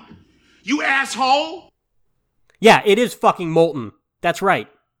down. You asshole. Yeah, it is fucking molten. That's right.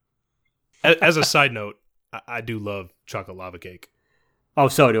 As a side note, I do love chocolate lava cake. Oh,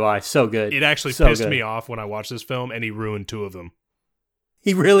 so do I. So good. It actually pissed me off when I watched this film, and he ruined two of them.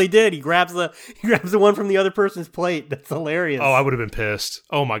 He really did. He grabs the one from the other person's plate. That's hilarious. Oh, I would have been pissed.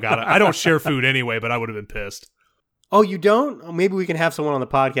 Oh my God. I don't share food anyway, but I would have been pissed. Oh, you don't? Oh, maybe we can have someone on the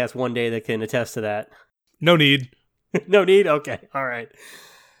podcast one day that can attest to that. No need. No need? Okay. All right.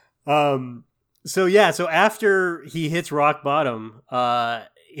 So after he hits rock bottom,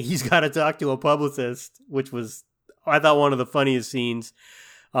 he's got to talk to a publicist, which was, I thought, one of the funniest scenes.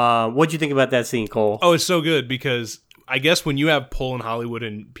 What'd you think about that scene, Cole? Oh, it's so good because I guess when you have pull in Hollywood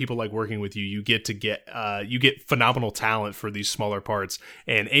and people like working with you, you get phenomenal talent for these smaller parts.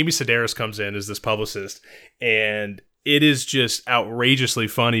 And Amy Sedaris comes in as this publicist, and it is just outrageously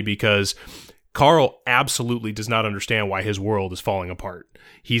funny because Carl absolutely does not understand why his world is falling apart.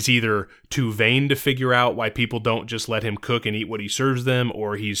 He's either too vain to figure out why people don't just let him cook and eat what he serves them,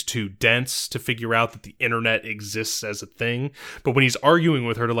 or he's too dense to figure out that the internet exists as a thing. But when he's arguing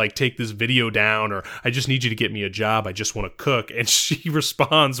with her to take this video down, or I just need you to get me a job, I just want to cook, and she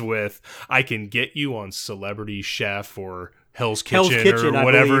responds with, I can get you on Celebrity Chef or Hell's Kitchen or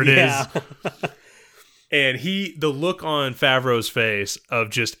whatever it is. And the look on Favreau's face of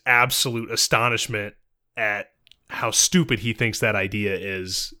just absolute astonishment at how stupid he thinks that idea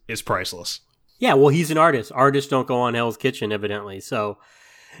is priceless. Yeah, well, he's an artist. Artists don't go on Hell's Kitchen, evidently. So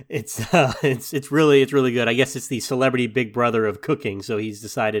it's really good. I guess it's the celebrity Big Brother of cooking. So he's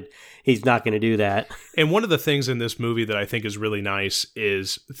decided he's not going to do that. And one of the things in this movie that I think is really nice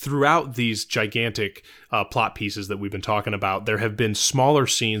is throughout these gigantic plot pieces that we've been talking about, there have been smaller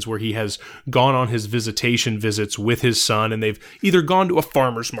scenes where he has gone on his visitation visits with his son, and they've either gone to a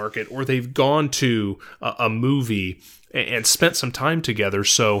farmer's market or they've gone to a movie and spent some time together.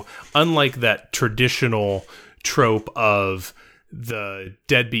 So unlike that traditional trope of the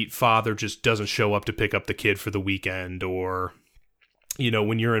deadbeat father just doesn't show up to pick up the kid for the weekend, or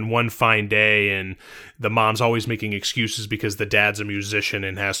when you're in one fine day and the mom's always making excuses because the dad's a musician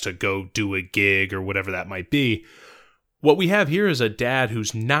and has to go do a gig or whatever that might be. What we have here is a dad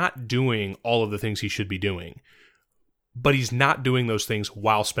who's not doing all of the things he should be doing, but he's not doing those things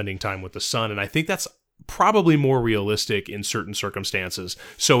while spending time with the son. And I think that's probably more realistic in certain circumstances.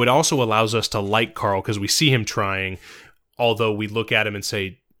 So it also allows us to like Carl because we see him trying, although we look at him and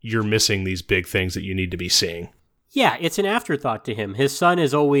say, you're missing these big things that you need to be seeing. Yeah, it's an afterthought to him. His son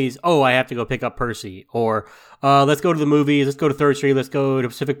is always, I have to go pick up Percy. Or, let's go to the movies, let's go to 3rd Street, let's go to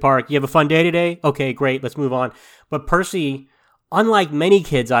Pacific Park. You have a fun day today? Okay, great, let's move on. But Percy, unlike many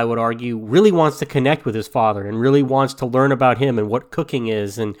kids, I would argue, really wants to connect with his father and really wants to learn about him and what cooking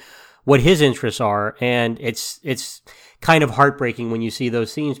is and what his interests are. And it's kind of heartbreaking when you see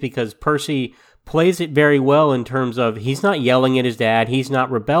those scenes because Percy plays it very well in terms of he's not yelling at his dad. He's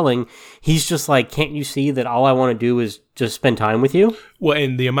not rebelling. He's just like, can't you see that all I want to do is just spend time with you? Well,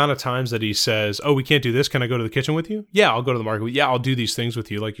 and the amount of times that he says, we can't do this. Can I go to the kitchen with you? Yeah, I'll go to the market. Yeah, I'll do these things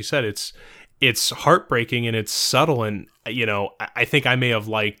with you. Like you said, it's heartbreaking and it's subtle. And, I think I may have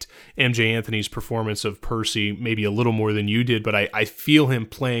liked MJ Anthony's performance of Percy maybe a little more than you did, but I feel him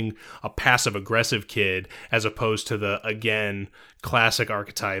playing a passive-aggressive kid as opposed to the, again, classic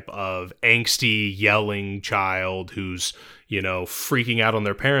archetype of angsty, yelling child who's, freaking out on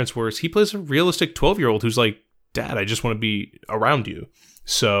their parents, whereas he plays a realistic 12-year-old who's like, Dad, I just want to be around you.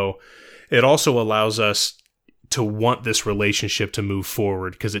 So it also allows us to want this relationship to move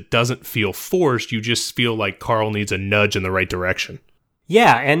forward because it doesn't feel forced. You just feel like Carl needs a nudge in the right direction.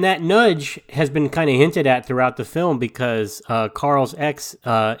 Yeah, and that nudge has been kind of hinted at throughout the film because Carl's ex,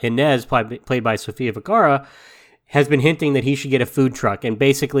 Inez, played by Sofia Vergara, has been hinting that he should get a food truck. And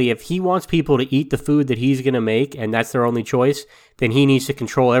basically, if he wants people to eat the food that he's going to make and that's their only choice, then he needs to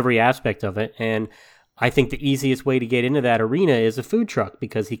control every aspect of it. And I think the easiest way to get into that arena is a food truck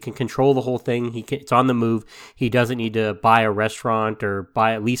because he can control the whole thing. It's on the move. He doesn't need to buy a restaurant or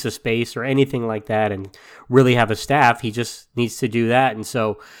lease a space or anything like that and really have a staff. He just needs to do that. And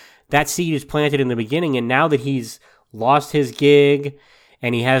so that seed is planted in the beginning. And now that he's lost his gig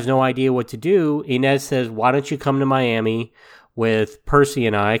and he has no idea what to do, Inez says, why don't you come to Miami with Percy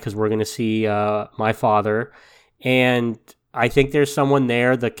and I, because we're going to see my father. And I think there's someone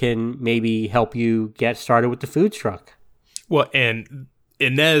there that can maybe help you get started with the food truck. Well, and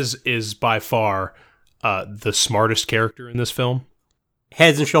Inez is by far the smartest character in this film.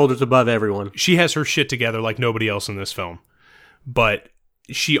 Heads and shoulders above everyone. She has her shit together like nobody else in this film. But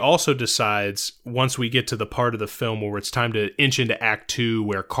she also decides, once we get to the part of the film where it's time to inch into Act 2,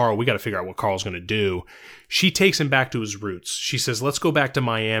 where we got to figure out what Carl's going to do, she takes him back to his roots. She says, let's go back to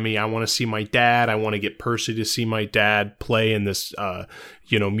Miami. I want to see my dad. I want to get Percy to see my dad play in this,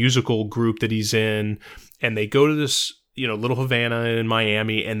 musical group that he's in. And they go to this, little Havana in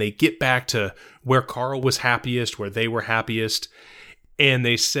Miami, and they get back to where Carl was happiest, where they were happiest. And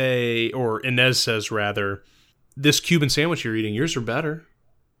they say, or Inez says rather, this Cuban sandwich you're eating, yours are better.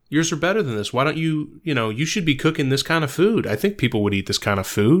 Yours are better than this. Why don't you, you should be cooking this kind of food. I think people would eat this kind of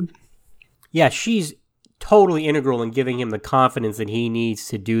food. Yeah, she's totally integral in giving him the confidence that he needs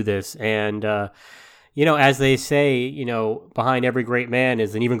to do this. And, as they say, behind every great man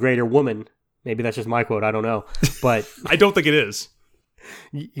is an even greater woman. Maybe that's just my quote. I don't know. But I don't think it is.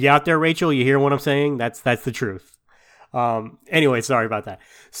 You out there, Rachel? You hear what I'm saying? That's the truth. Anyway, sorry about that.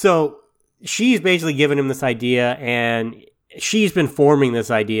 So she's basically given him this idea, and she's been forming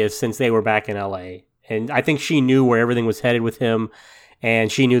this idea since they were back in LA. And I think she knew where everything was headed with him,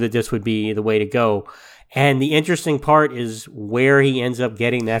 and she knew that this would be the way to go. And the interesting part is where he ends up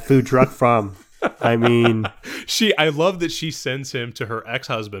getting that food truck from. I mean, I love that she sends him to her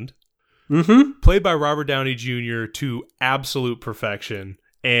ex-husband, mm-hmm. played by Robert Downey Jr., to absolute perfection.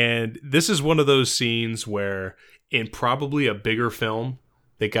 And this is one of those scenes where, in probably a bigger film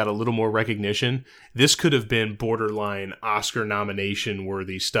that got a little more recognition, this could have been borderline Oscar nomination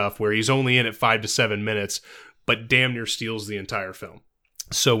worthy stuff, where he's only in it 5 to 7 minutes, but damn near steals the entire film.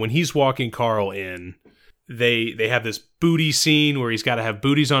 So when he's walking Carl in, they have this booty scene where he's got to have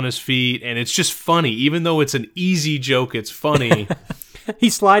booties on his feet, and it's just funny. Even though it's an easy joke, it's funny.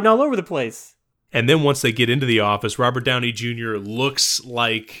 He's sliding all over the place. And then once they get into the office, Robert Downey Jr. looks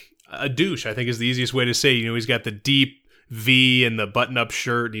like a douche, I think is the easiest way to say. He's got the deep V and the button-up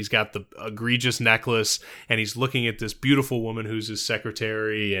shirt, and he's got the egregious necklace, and he's looking at this beautiful woman who's his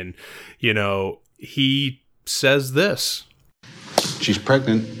secretary, and, he says this. She's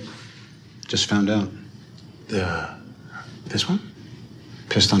pregnant. Just found out. This one?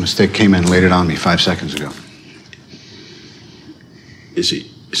 Pissed on a stick, came in, laid it on me 5 seconds ago. Is it?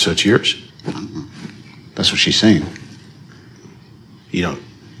 So it's yours? That's what she's saying. You don't.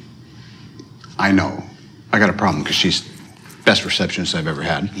 I know. I got a problem because she's best receptionist I've ever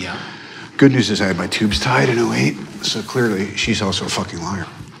had. Yeah. Good news is I had my tubes tied in 08, so clearly she's also a fucking liar.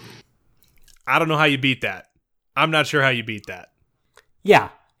 I don't know how you beat that. I'm not sure how you beat that. Yeah,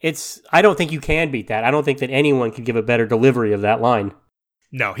 I don't think you can beat that. I don't think that anyone could give a better delivery of that line.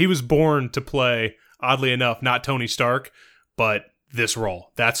 No, he was born to play, oddly enough, not Tony Stark, but this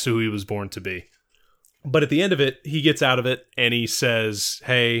role. That's who he was born to be. But at the end of it, he gets out of it and he says,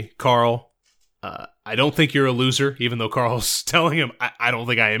 hey, Carl, I don't think you're a loser, even though Carl's telling him, I don't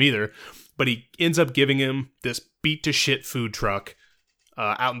think I am either. But he ends up giving him this beat-to-shit food truck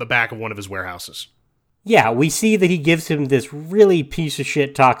out in the back of one of his warehouses. Yeah, we see that he gives him this really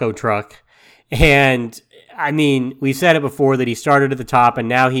piece-of-shit taco truck. And, I mean, we said it before that he started at the top and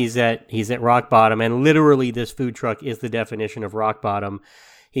now he's at rock bottom. And literally this food truck is the definition of rock bottom.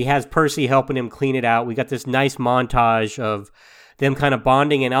 He has Percy helping him clean it out. We got this nice montage of them kind of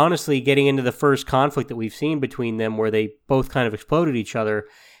bonding and honestly getting into the first conflict that we've seen between them where they both kind of exploded each other.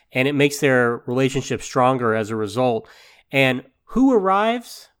 And it makes their relationship stronger as a result. And who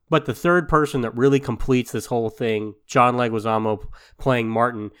arrives but the third person that really completes this whole thing, John Leguizamo playing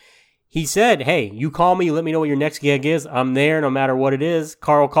Martin. He said, hey, you call me, you let me know what your next gig is. I'm there no matter what it is.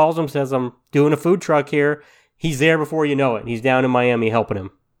 Carl calls him, says, I'm doing a food truck here. He's there before you know it. He's down in Miami helping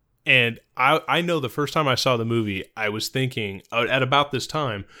him. And I know the first time I saw the movie, I was thinking at about this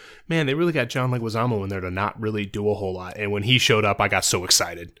time, man, they really got John Leguizamo in there to not really do a whole lot. And when he showed up, I got so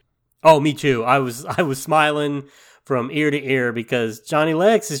excited. Oh, me too. I was smiling from ear to ear because Johnny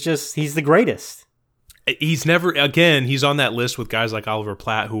Legs he's the greatest. He's on that list with guys like Oliver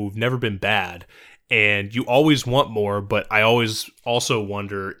Platt who've never been bad. And you always want more, but I always also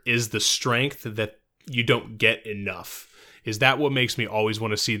wonder, is the strength that you don't get enough? Is that what makes me always want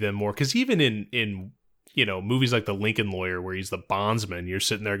to see them more? Because even in movies like The Lincoln Lawyer, where he's the bondsman, you're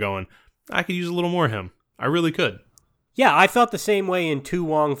sitting there going, I could use a little more of him. I really could. Yeah, I felt the same way in Tu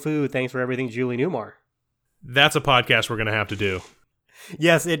Wong Fu, Thanks for Everything, Julie Newmar. That's a podcast we're going to have to do.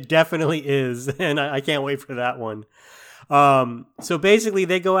 Yes, it definitely is, and I can't wait for that one. So basically,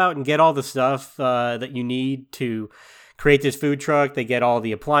 they go out and get all the stuff that you need to create this food truck. They get all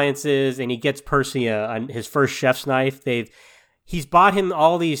the appliances, and he gets Percy his first chef's knife. He's bought him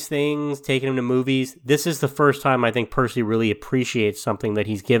all these things, taken him to movies. This is the first time I think Percy really appreciates something that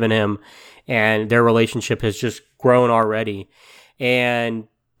he's given him, and their relationship has just grown already. And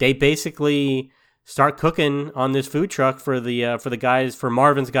they basically start cooking on this food truck for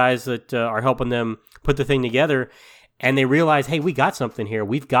Marvin's guys that are helping them put the thing together. And they realize, hey, we got something here.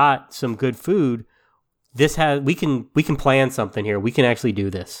 We've got some good food. We can plan something here. We can actually do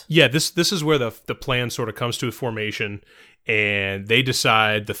this. Yeah, this is where the plan sort of comes to a formation, and they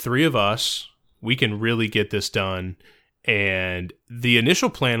decide, the three of us, we can really get this done. And the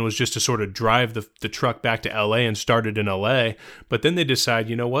initial plan was just to sort of drive the truck back to LA and start it in LA. But then they decide,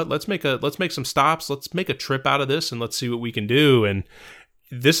 you know what, let's make some stops. Let's make a trip out of this and let's see what we can do. And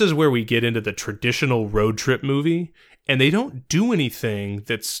this is where we get into the traditional road trip movie. And they don't do anything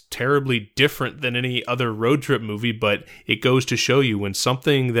that's terribly different than any other road trip movie, but it goes to show you when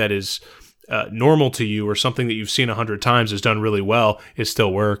something that is normal to you or something that you've seen 100 times is done really well, it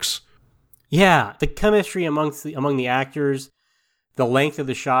still works. Yeah, the chemistry among the actors, the length of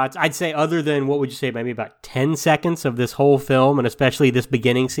the shots, I'd say other than, what would you say, maybe about 10 seconds of this whole film, and especially this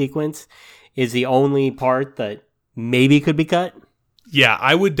beginning sequence, is the only part that maybe could be cut. Yeah,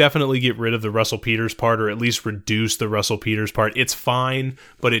 I would definitely get rid of the Russell Peters part, or at least reduce the Russell Peters part. It's fine,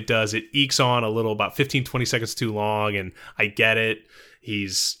 but it ekes on a little, about 15, 20 seconds too long, and I get it.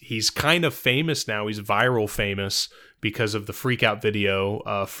 He's kind of famous now. He's viral famous because of the freak out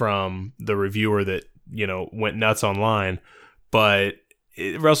video from the reviewer that, went nuts online. But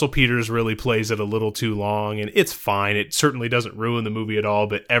Russell Peters really plays it a little too long, and it's fine. It certainly doesn't ruin the movie at all,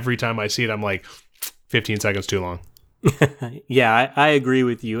 but every time I see it, I'm like, 15 seconds too long. Yeah, I agree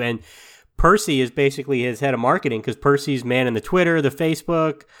with you. And Percy is basically his head of marketing because Percy's manning the Twitter, the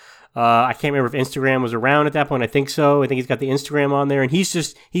Facebook. I can't remember if Instagram was around at that point. I think so. I think he's got the Instagram on there, and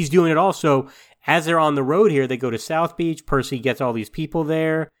he's doing it all. So as they're on the road here, they go to South Beach. Percy gets all these people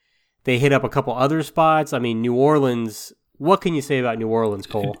there. They hit up a couple other spots. I mean, New Orleans. What can you say about New Orleans,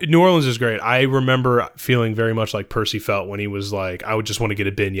 Cole? New Orleans is great. I remember feeling very much like Percy felt when he was like, I would just want to get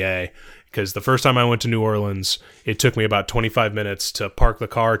a beignet. Because the first time I went to New Orleans, it took me about 25 minutes to park the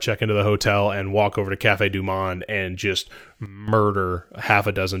car, check into the hotel, and walk over to Cafe Du Monde and just murder half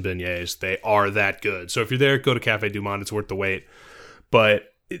a dozen beignets. They are that good. So if you're there, go to Cafe Du Monde. It's worth the wait.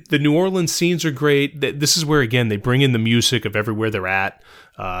 But the New Orleans scenes are great. This is where, again, they bring in the music of everywhere they're at.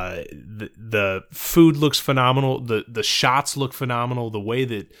 The food looks phenomenal. The shots look phenomenal. The way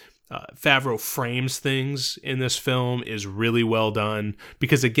that Favreau frames things in this film is really well done.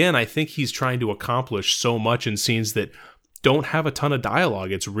 Because, again, I think he's trying to accomplish so much in scenes that don't have a ton of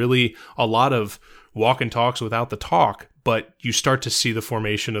dialogue. It's really a lot of walk and talks without the talk. But you start to see the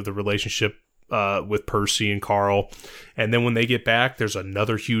formation of the relationship with Percy and Carl. And then when they get back, there's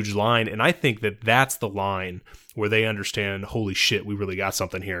another huge line. And I think that that's the line where they understand, holy shit, we really got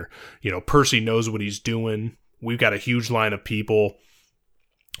something here. You know, Percy knows what he's doing. We've got a huge line of people.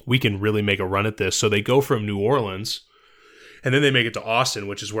 We can really make a run at this. So they go from New Orleans, and then they make it to Austin,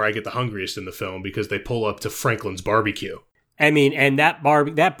 which is where I get the hungriest in the film, because they pull up to Franklin's barbecue. I mean, and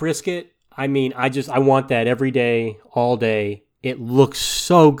that brisket, I mean, I want that every day, all day. It looks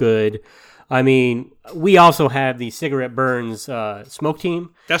so good. I mean, we also have the Cigarette Burns smoke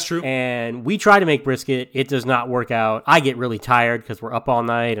team. That's true. And we try to make brisket. It does not work out. I get really tired because we're up all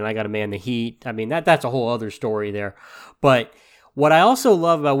night and I got to man the heat. I mean, that's a whole other story there. But what I also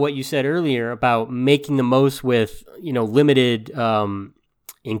love about what you said earlier about making the most with, you know, limited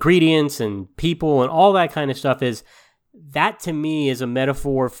ingredients and people and all that kind of stuff is that, to me, is a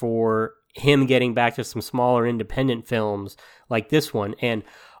metaphor for him getting back to some smaller independent films like this one. And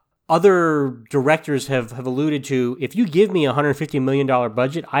other directors have alluded to, if you give me a $150 million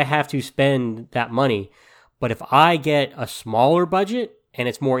budget, I have to spend that money. But if I get a smaller budget and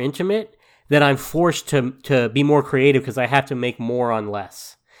it's more intimate, then I'm forced to be more creative because I have to make more on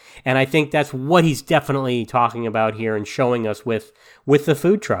less. And I think that's what he's definitely talking about here and showing us with the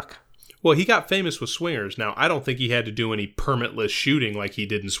food truck. Well, he got famous with Swingers. Now, I don't think he had to do any permitless shooting like he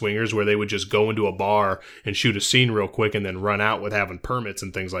did in Swingers, where they would just go into a bar and shoot a scene real quick and then run out with having permits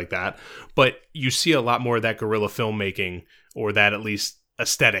and things like that. But you see a lot more of that guerrilla filmmaking, or that at least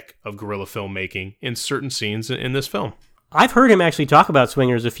aesthetic of guerrilla filmmaking, in certain scenes in this film. I've heard him actually talk about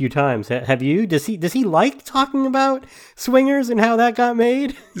Swingers a few times. Have you? Does he like talking about Swingers and how that got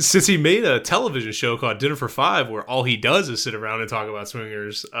made? Since he made a television show called Dinner for Five, where all he does is sit around and talk about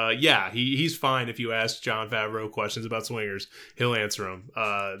Swingers, he's fine if you ask Jon Favreau questions about Swingers. He'll answer them.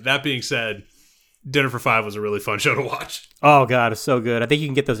 That being said, Dinner for Five was a really fun show to watch. Oh, God, it's so good. I think you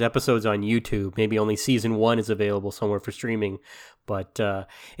can get those episodes on YouTube. Maybe only season 1 is available somewhere for streaming. But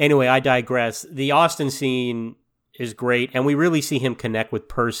anyway, I digress. The Austin scene is great, and we really see him connect with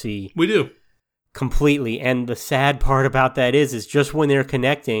Percy. We do. Completely. And the sad part about that is just when they're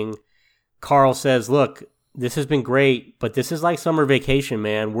connecting, Carl says, look, this has been great, but this is like summer vacation,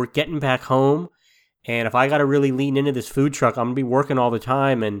 man. We're getting back home, and if I got to really lean into this food truck, I'm going to be working all the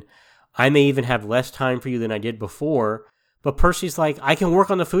time, and I may even have less time for you than I did before. But Percy's like, I can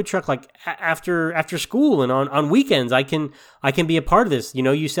work on the food truck like after school and on weekends. I can be a part of this. You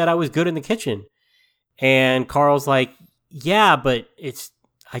know, you said I was good in the kitchen. And Carl's like, yeah, but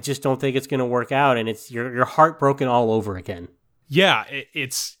I just don't think it's going to work out. And you're heartbroken all over again. Yeah,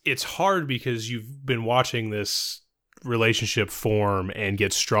 it's hard because you've been watching this relationship form and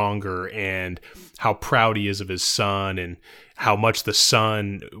get stronger, and how proud he is of his son, and how much the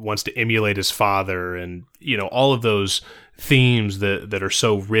son wants to emulate his father, and, you know, all of those themes that are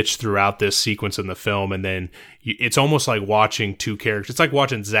so rich throughout this sequence in the film. And then it's almost like watching two characters. It's like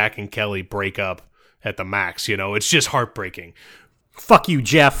watching Zach and Kelly break up at the max, you know. It's just heartbreaking. Fuck you,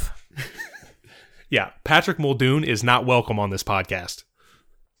 Jeff. Yeah, Patrick Muldoon is not welcome on this podcast.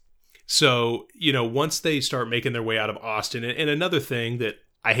 So, you know, once they start making their way out of Austin, and another thing that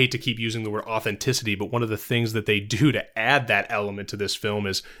I hate to keep using the word authenticity, but one of the things that they do to add that element to this film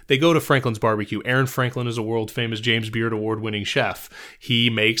is they go to Franklin's barbecue. Aaron Franklin is a world-famous James Beard award-winning chef.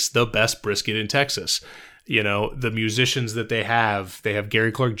 He makes the best brisket in Texas. You know, the musicians that they have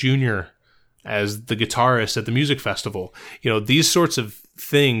Gary Clark Jr. as the guitarist at the music festival. You know, these sorts of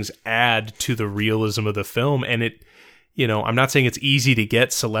things add to the realism of the film. And it, you know, I'm not saying it's easy to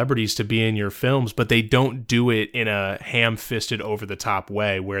get celebrities to be in your films, but they don't do it in a ham-fisted, over-the-top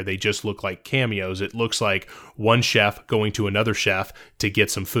way where they just look like cameos. It looks like one chef going to another chef to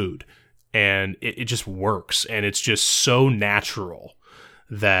get some food. And it just works. And it's just so natural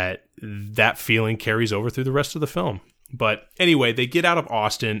that feeling carries over through the rest of the film. But anyway, they get out of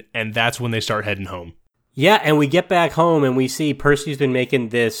Austin, and that's when they start heading home. Yeah, and we get back home, and we see Percy's been making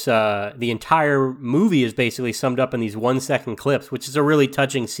this, the entire movie is basically summed up in these 1-second clips, which is a really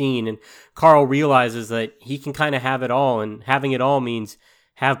touching scene, and Carl realizes that he can kind of have it all, and having it all means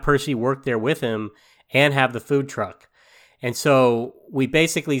have Percy work there with him and have the food truck. And so we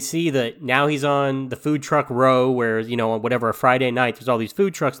basically see that now he's on the food truck row where, on whatever, a Friday night, there's all these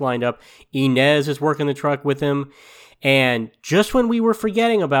food trucks lined up. Inez is working the truck with him. And just when we were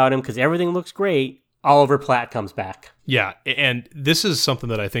forgetting about him, because everything looks great, Oliver Platt comes back. Yeah, and this is something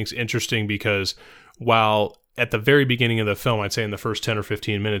that I think is interesting because while at the very beginning of the film, I'd say in the first 10 or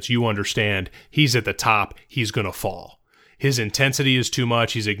 15 minutes, you understand he's at the top, he's going to fall. His intensity is too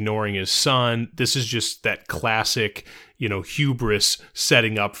much. He's ignoring his son. This is just that classic, hubris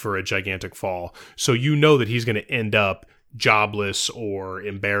setting up for a gigantic fall. So you know that he's going to end up jobless or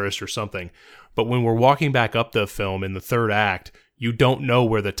embarrassed or something. But when we're walking back up the film in the third act, you don't know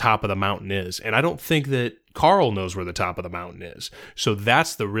where the top of the mountain is. And I don't think that Carl knows where the top of the mountain is. So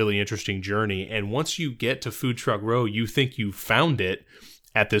that's the really interesting journey. And once you get to Food Truck Row, you think you found it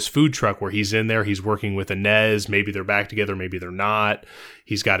at this food truck where he's in there. He's working with Inez. Maybe they're back together. Maybe they're not.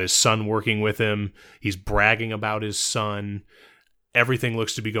 He's got his son working with him. He's bragging about his son. Everything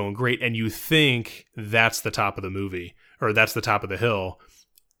looks to be going great. And you think that's the top of the movie, or that's the top of the hill.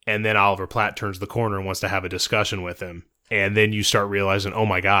 And then Oliver Platt turns the corner and wants to have a discussion with him. And then you start realizing, oh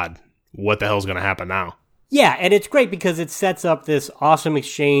my God, what the hell's going to happen now? Yeah, and it's great because it sets up this awesome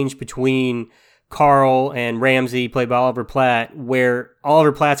exchange between Carl and Ramsey, played by Oliver Platt, where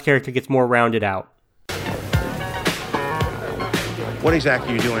Oliver Platt's character gets more rounded out. What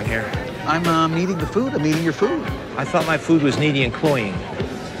exactly are you doing here? I'm eating the food. I'm eating your food. I thought my food was needy and cloying.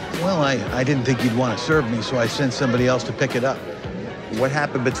 Well, I didn't think you'd want to serve me, so I sent somebody else to pick it up. What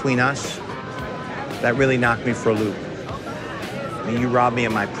happened between us, that really knocked me for a loop. I mean, you robbed me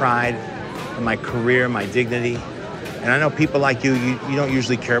of my pride, of my career, my dignity. And I know people like you don't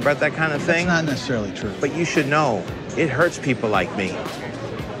usually care about that kind of thing. That's not necessarily true. But you should know, it hurts people like me.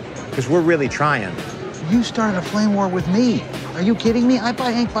 Because we're really trying. You started a flame war with me. Are you kidding me? I buy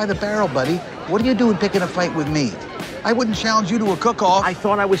Hank by the barrel, buddy. What are you doing picking a fight with me? I wouldn't challenge you to a cook-off. I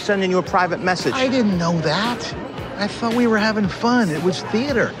thought I was sending you a private message. I didn't know that. I thought we were having fun. It was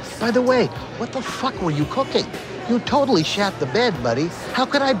theater. By the way, what the fuck were you cooking? You totally shat the bed, buddy. How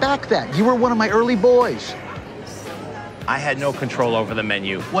could I back that? You were one of my early boys. I had no control over the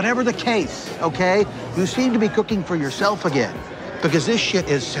menu. Whatever the case, okay? You seem to be cooking for yourself again. Because this shit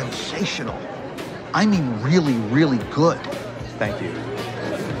is sensational. I mean really, really good. Thank you.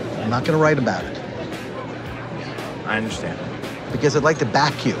 I'm not gonna write about it. I understand. Because I'd like to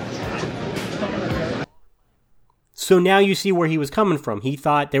back you. So now you see where he was coming from. He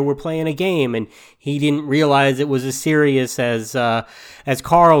thought they were playing a game, and he didn't realize it was as serious as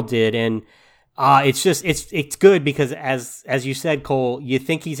Carl did. And it's good because as you said, Cole, you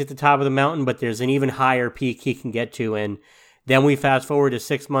think he's at the top of the mountain, but there's an even higher peak he can get to. And then we fast forward to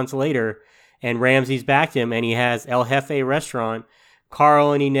 6 months later, and Ramsey's backed him, and he has El Jefe restaurant.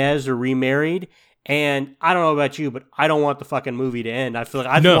 Carl and Inez are remarried. And I don't know about you, but I don't want the fucking movie to end. I feel like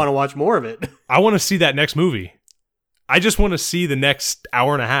I just want to watch more of it. I want to see that next movie. I just want to see the next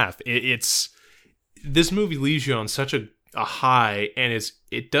hour and a half. This movie leaves you on such a high, and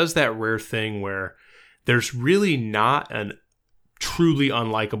it does that rare thing where there's really not a truly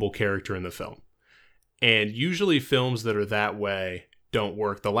unlikable character in the film. And usually films that are that way don't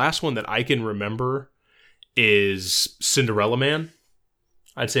work. The last one that I can remember is Cinderella Man.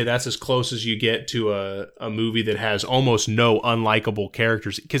 I'd say that's as close as you get to a movie that has almost no unlikable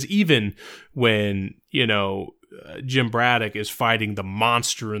characters. Because even when, Jim Braddock is fighting the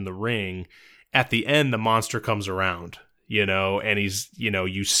monster in the ring, at the end, the monster comes around, and he's,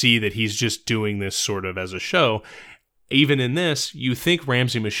 you see that he's just doing this sort of as a show. Even in this, you think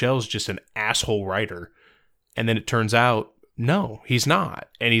Ramsey Michel's just an asshole writer. And then it turns out, no, he's not.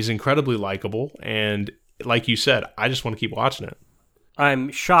 And he's incredibly likable. And like you said, I just want to keep watching it.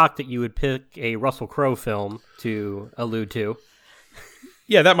 I'm shocked that you would pick a Russell Crowe film to allude to.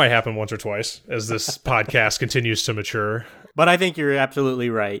 Yeah, that might happen once or twice as this podcast continues to mature. But I think you're absolutely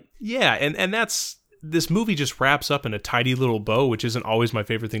right. Yeah, and this movie just wraps up in a tidy little bow, which isn't always my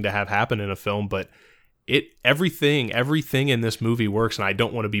favorite thing to have happen in a film, but everything in this movie works, and I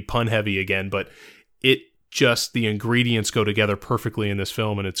don't want to be pun heavy again, but the ingredients go together perfectly in this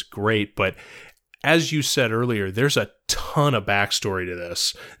film, and it's great. But as you said earlier, there's a ton of backstory to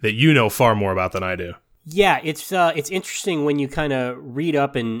this that you know far more about than I do. Yeah, it's interesting when you kind of read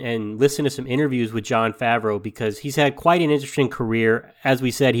up and listen to some interviews with Jon Favreau, because he's had quite an interesting career. As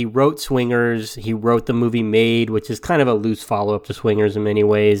we said, he wrote Swingers, he wrote the movie Made, which is kind of a loose follow-up to Swingers in many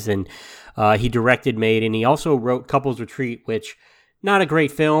ways, and he directed Made, and he also wrote Couples Retreat, which, not a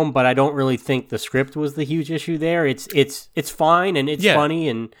great film, but I don't really think the script was the huge issue there. It's fine, and it's funny,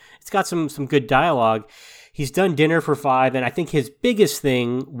 and it's got some good dialogue. He's done Dinner for Five, and I think his biggest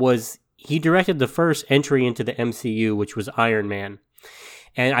thing was he directed the first entry into the MCU, which was Iron Man.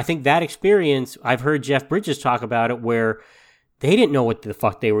 And I think that experience, I've heard Jeff Bridges talk about it, where they didn't know what the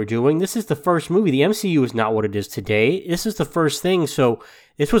fuck they were doing. This is the first movie. The MCU is not what it is today. This is the first thing. So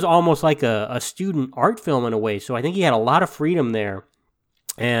this was almost like a student art film in a way. So I think he had a lot of freedom there.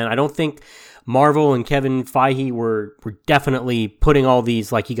 And I don't think Marvel and Kevin Feige were definitely putting all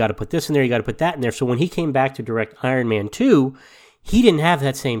these, like, you got to put this in there, you got to put that in there. So when he came back to direct Iron Man 2, he didn't have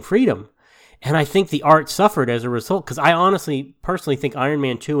that same freedom. And I think the art suffered as a result, because I honestly, personally think Iron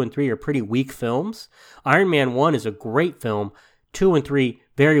Man 2 and 3 are pretty weak films. Iron Man 1 is a great film. 2 and 3,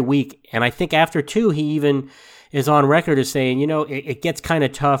 very weak. And I think after 2, he even is on record as saying, you know, it gets kind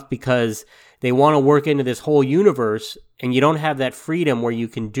of tough because they want to work into this whole universe, and you don't have that freedom where you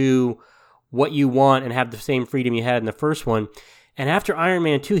can do what you want and have the same freedom you had in the first one. And after Iron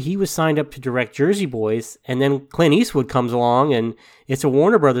Man 2, he was signed up to direct Jersey Boys, and then Clint Eastwood comes along, and it's a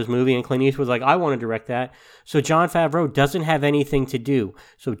Warner Brothers movie, and Clint Eastwood's like, I want to direct that. So Jon Favreau doesn't have anything to do.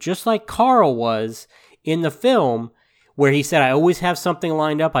 So just like Carl was in the film, where he said, I always have something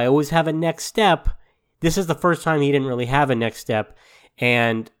lined up, I always have a next step, this is the first time he didn't really have a next step.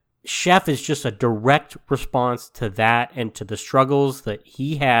 And Chef is just a direct response to that and to the struggles that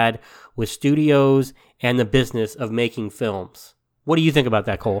he had with studios and the business of making films. What do you think about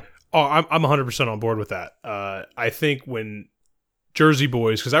that, Cole? Oh, I'm 100% on board with that. I think when Jersey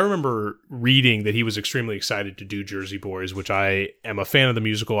Boys, because I remember reading that he was extremely excited to do Jersey Boys, which I am a fan of the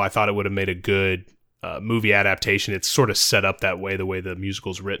musical. I thought it would have made a good movie adaptation. It's sort of set up that way, the way the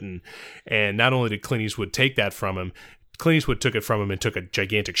musical's written. And not only did Clint Eastwood take that from him, Clint Eastwood took it from him and took a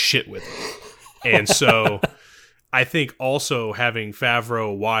gigantic shit with it. And so I think also having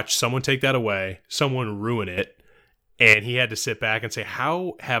Favreau watch someone take that away, someone ruin it, and he had to sit back and say,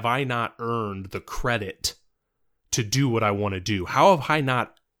 how have I not earned the credit to do what I want to do? How have I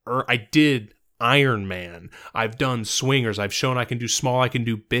not earned? I did Iron Man. I've done Swingers. I've shown I can do small, I can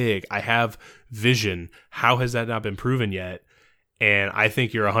do big. I have vision. How has that not been proven yet? And I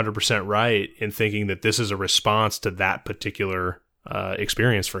think you're 100% right in thinking that this is a response to that particular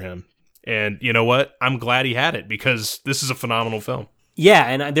experience for him. And you know what? I'm glad he had it, because this is a phenomenal film. Yeah,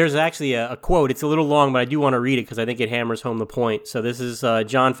 and there's actually a quote. It's a little long, but I do want to read it because I think it hammers home the point. So this is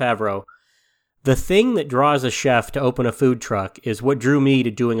Jon Favreau. The thing that draws a chef to open a food truck is what drew me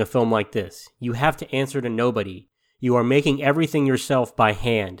to doing a film like this. You have to answer to nobody. You are making everything yourself by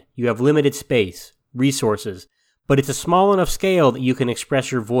hand. You have limited space, resources, but it's a small enough scale that you can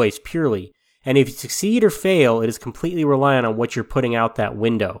express your voice purely. And if you succeed or fail, it is completely reliant on what you're putting out that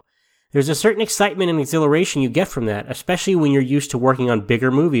window. There's a certain excitement and exhilaration you get from that, especially when you're used to working on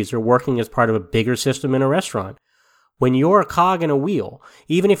bigger movies or working as part of a bigger system in a restaurant. When you're a cog in a wheel,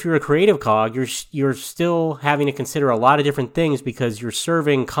 even if you're a creative cog, you're still having to consider a lot of different things because you're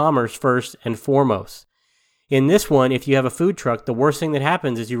serving commerce first and foremost. In this one, if you have a food truck, the worst thing that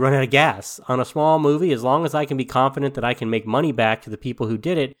happens is you run out of gas. On a small movie, as long as I can be confident that I can make money back to the people who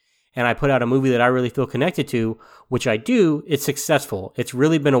did it, and I put out a movie that I really feel connected to, which I do, it's successful. It's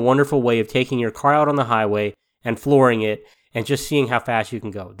really been a wonderful way of taking your car out on the highway and flooring it and just seeing how fast you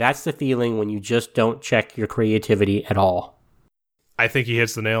can go. That's the feeling when you just don't check your creativity at all. I think he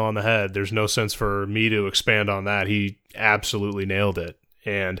hits the nail on the head. There's no sense for me to expand on that. He absolutely nailed it.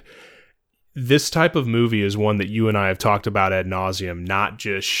 And this type of movie is one that you and I have talked about ad nauseum, not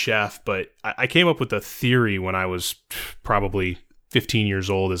just Chef, but I came up with a theory when I was probably 15 years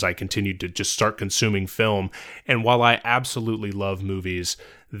old as I continued to just start consuming film. And while I absolutely love movies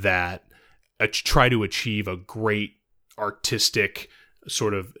that try to achieve a great artistic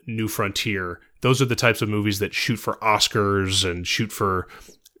sort of new frontier, those are the types of movies that shoot for Oscars and shoot for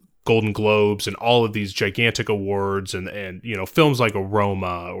Golden Globes and all of these gigantic awards and you know, films like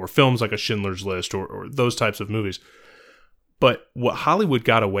Aroma or films like A Schindler's List or those types of movies. But what Hollywood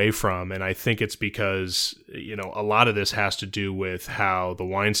got away from, and I think it's because, you know, a lot of this has to do with how the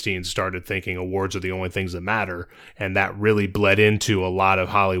Weinsteins started thinking awards are the only things that matter, and that really bled into a lot of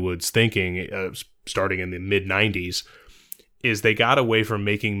Hollywood's thinking starting in the mid-90s, is they got away from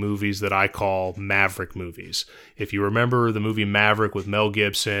making movies that I call maverick movies. If you remember the movie Maverick with Mel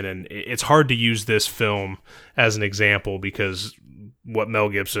Gibson, and it's hard to use this film as an example because what Mel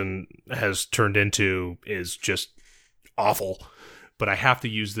Gibson has turned into is just awful, but I have to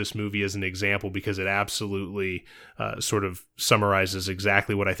use this movie as an example because it absolutely sort of summarizes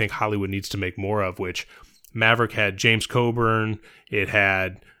exactly what I think Hollywood needs to make more of, which Maverick had James Coburn, it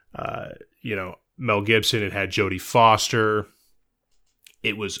had Mel Gibson, it had Jodie Foster,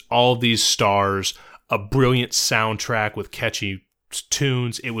 it was all these stars, a brilliant soundtrack with catchy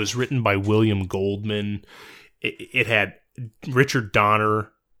tunes. It was written by William Goldman. It had Richard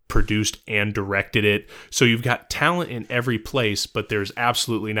Donner produced and directed it. So you've got talent in every place, but there's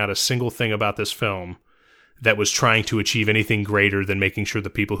absolutely not a single thing about this film that was trying to achieve anything greater than making sure the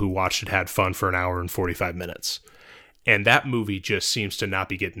people who watched it had fun for an hour and 45 minutes. And that movie just seems to not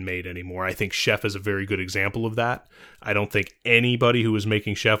be getting made anymore. I think Chef is a very good example of that. I don't think anybody who was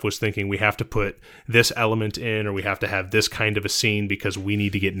making Chef was thinking we have to put this element in or we have to have this kind of a scene because we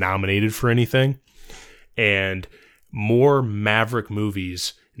need to get nominated for anything. And more Maverick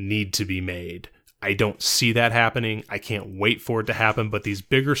movies need to be made. I don't see that happening. I can't wait for it to happen. But these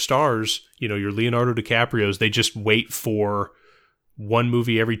bigger stars, you know, your Leonardo DiCaprios, they just wait for one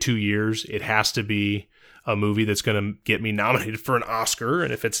movie every 2 years. It has to be a movie that's going to get me nominated for an Oscar.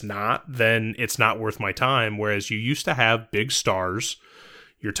 And if it's not, then it's not worth my time. Whereas you used to have big stars,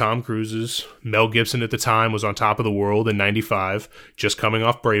 your Tom Cruises, Mel Gibson at the time was on top of the world in 95, just coming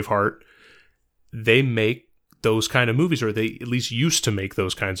off Braveheart. They make those kind of movies, or they at least used to make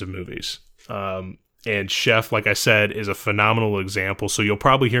those kinds of movies. And Chef, like I said, is a phenomenal example. So you'll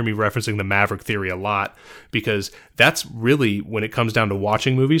probably hear me referencing the Maverick theory a lot because that's really, when it comes down to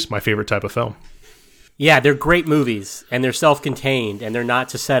watching movies, my favorite type of film. Yeah, they're great movies, and they're self-contained, and they're not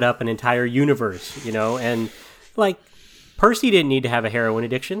to set up an entire universe, you know? And, like, Percy didn't need to have a heroin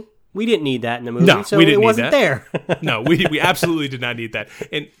addiction. We didn't need that in the movie, no, so we didn't it wasn't need that. there. No, we absolutely did not need that.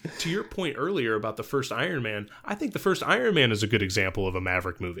 And to your point earlier about the first Iron Man, I think the first Iron Man is a good example of a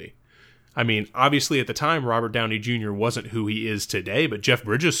Maverick movie. I mean, obviously at the time, Robert Downey Jr. wasn't who he is today, but Jeff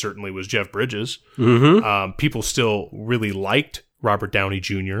Bridges certainly was Jeff Bridges. Mm-hmm. People still really liked Robert Downey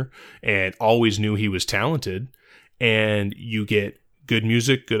Jr. and always knew he was talented. And you get good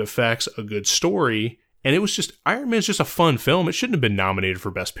music, good effects, a good story. And it was just, Iron Man's just a fun film. It shouldn't have been nominated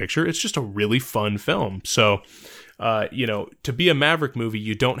for Best Picture. It's just a really fun film. So, you know, to be a Maverick movie,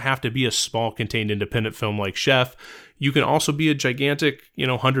 you don't have to be a small contained independent film like Chef. You can also be a gigantic, you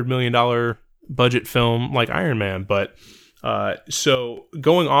know, $100 million budget film like Iron Man. But so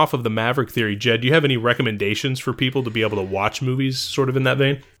going off of the Maverick theory, Jed, do you have any recommendations for people to be able to watch movies sort of in that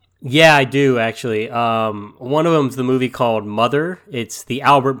vein? Yeah, I do, actually. One of them is the movie called Mother. It's the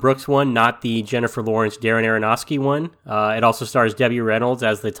Albert Brooks one, not the Jennifer Lawrence, Darren Aronofsky one. It also stars Debbie Reynolds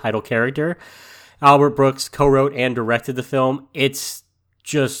as the title character. Albert Brooks co-wrote and directed the film. It's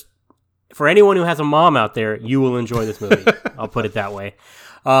just, for anyone who has a mom out there, you will enjoy this movie. I'll put it that way.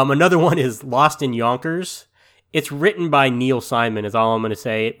 Another one is Lost in Yonkers. It's written by Neil Simon, is all I'm going to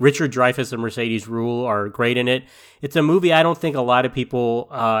say. Richard Dreyfuss and Mercedes Ruehl are great in it. It's a movie I don't think a lot of people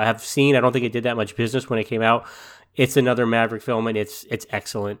have seen. I don't think it did that much business when it came out. It's another Maverick film, and it's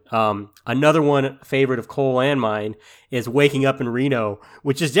excellent. Another one, favorite of Cole and mine, is Waking Up in Reno,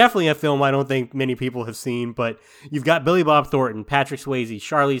 which is definitely a film I don't think many people have seen. But you've got Billy Bob Thornton, Patrick Swayze,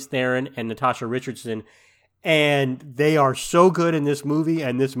 Charlize Theron, and Natasha Richardson. And they are so good in this movie,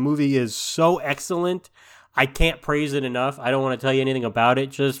 and this movie is so excellent. I can't praise it enough. I don't want to tell you anything about it.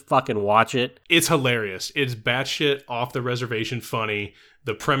 Just fucking watch it. It's hilarious. It's batshit off the reservation funny.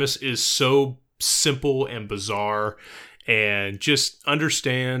 The premise is so simple and bizarre. And just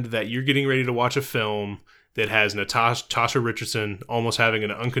understand that you're getting ready to watch a film that has Natasha Richardson almost having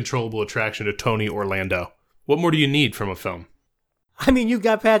an uncontrollable attraction to Tony Orlando. What more do you need from a film? I mean, you've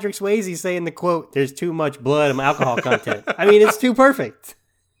got Patrick Swayze saying the quote, "There's too much blood and alcohol content." I mean, it's too perfect.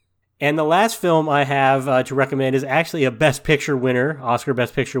 And the last film I have to recommend is actually a Best Picture winner, Oscar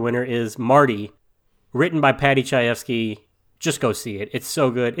Best Picture winner, is Marty, written by Paddy Chayefsky. Just go see it. It's so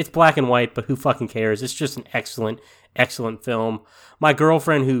good. It's black and white, but who fucking cares? It's just an excellent, excellent film. My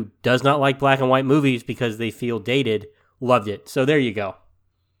girlfriend, who does not like black and white movies because they feel dated, loved it. So there you go.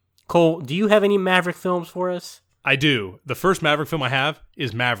 Cole, do you have any Maverick films for us? I do. The first Maverick film I have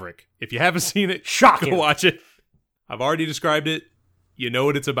is Maverick. If you haven't seen it, Shocking. Go watch it. I've already described it. You know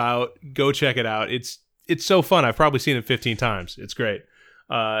what it's about. Go check it out. It's so fun. I've probably seen it 15 times. It's great.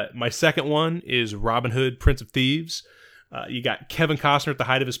 My second one is Robin Hood, Prince of Thieves. You got Kevin Costner at the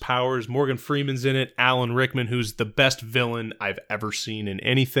height of his powers. Morgan Freeman's in it. Alan Rickman, who's the best villain I've ever seen in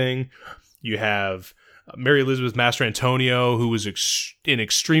anything. You have Mary Elizabeth Mastrantonio, who was in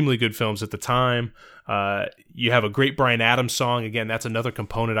extremely good films at the time. You have a great Bryan Adams song. Again, that's another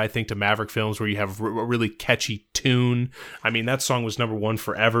component, I think, to Maverick films where you have a really catchy tune. I mean, that song was #1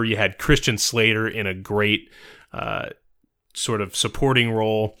 forever. You had Christian Slater in a great sort of supporting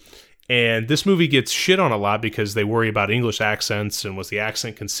role. And this movie gets shit on a lot because they worry about English accents and was the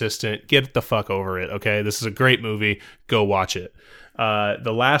accent consistent. Get the fuck over it, okay? This is a great movie. Go watch it.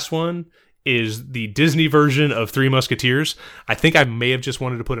 The last one is the Disney version of Three Musketeers. I think I may have just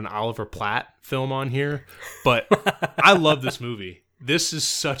wanted to put an Oliver Platt film on here, but I love this movie. This is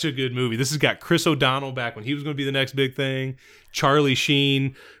such a good movie. This has got Chris O'Donnell back when he was going to be the next big thing. Charlie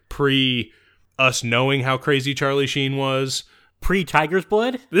Sheen, pre us knowing how crazy Charlie Sheen was. Pre-Tiger's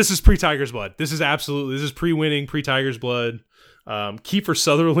Blood? This is pre-Tiger's Blood. This is pre-winning, pre-Tiger's Blood. Kiefer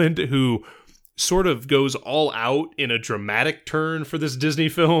Sutherland, who sort of goes all out in a dramatic turn for this Disney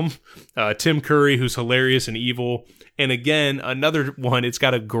film. Tim Curry, who's hilarious and evil. And again, another one, it's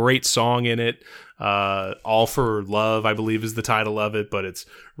got a great song in it. All for Love, I believe is the title of it. But it's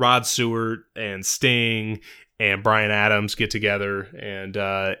Rod Stewart and Sting and Bryan Adams get together. And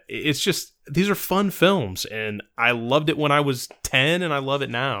it's just, these are fun films. And I loved it when I was 10 and I love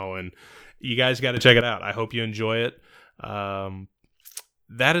it now. And you guys got to check it out. I hope you enjoy it.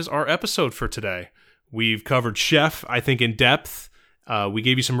 That is our episode for today. We've covered Chef, I think, in depth. We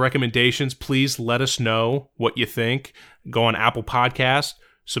gave you some recommendations. Please let us know what you think. Go on Apple Podcasts,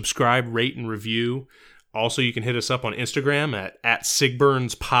 subscribe, rate, and review. Also, you can hit us up on Instagram at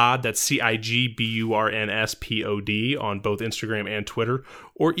SigBurnsPod. That's SigBurnspod on both Instagram and Twitter.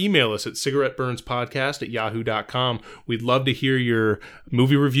 Or email us at cigaretteburnspodcast@yahoo.com. We'd love to hear your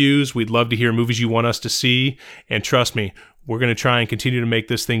movie reviews. We'd love to hear movies you want us to see. And trust me, we're going to try and continue to make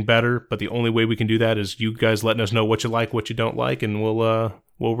this thing better. But the only way we can do that is you guys letting us know what you like, what you don't like, and we'll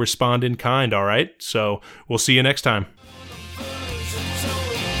respond in kind, all right? So we'll see you next time.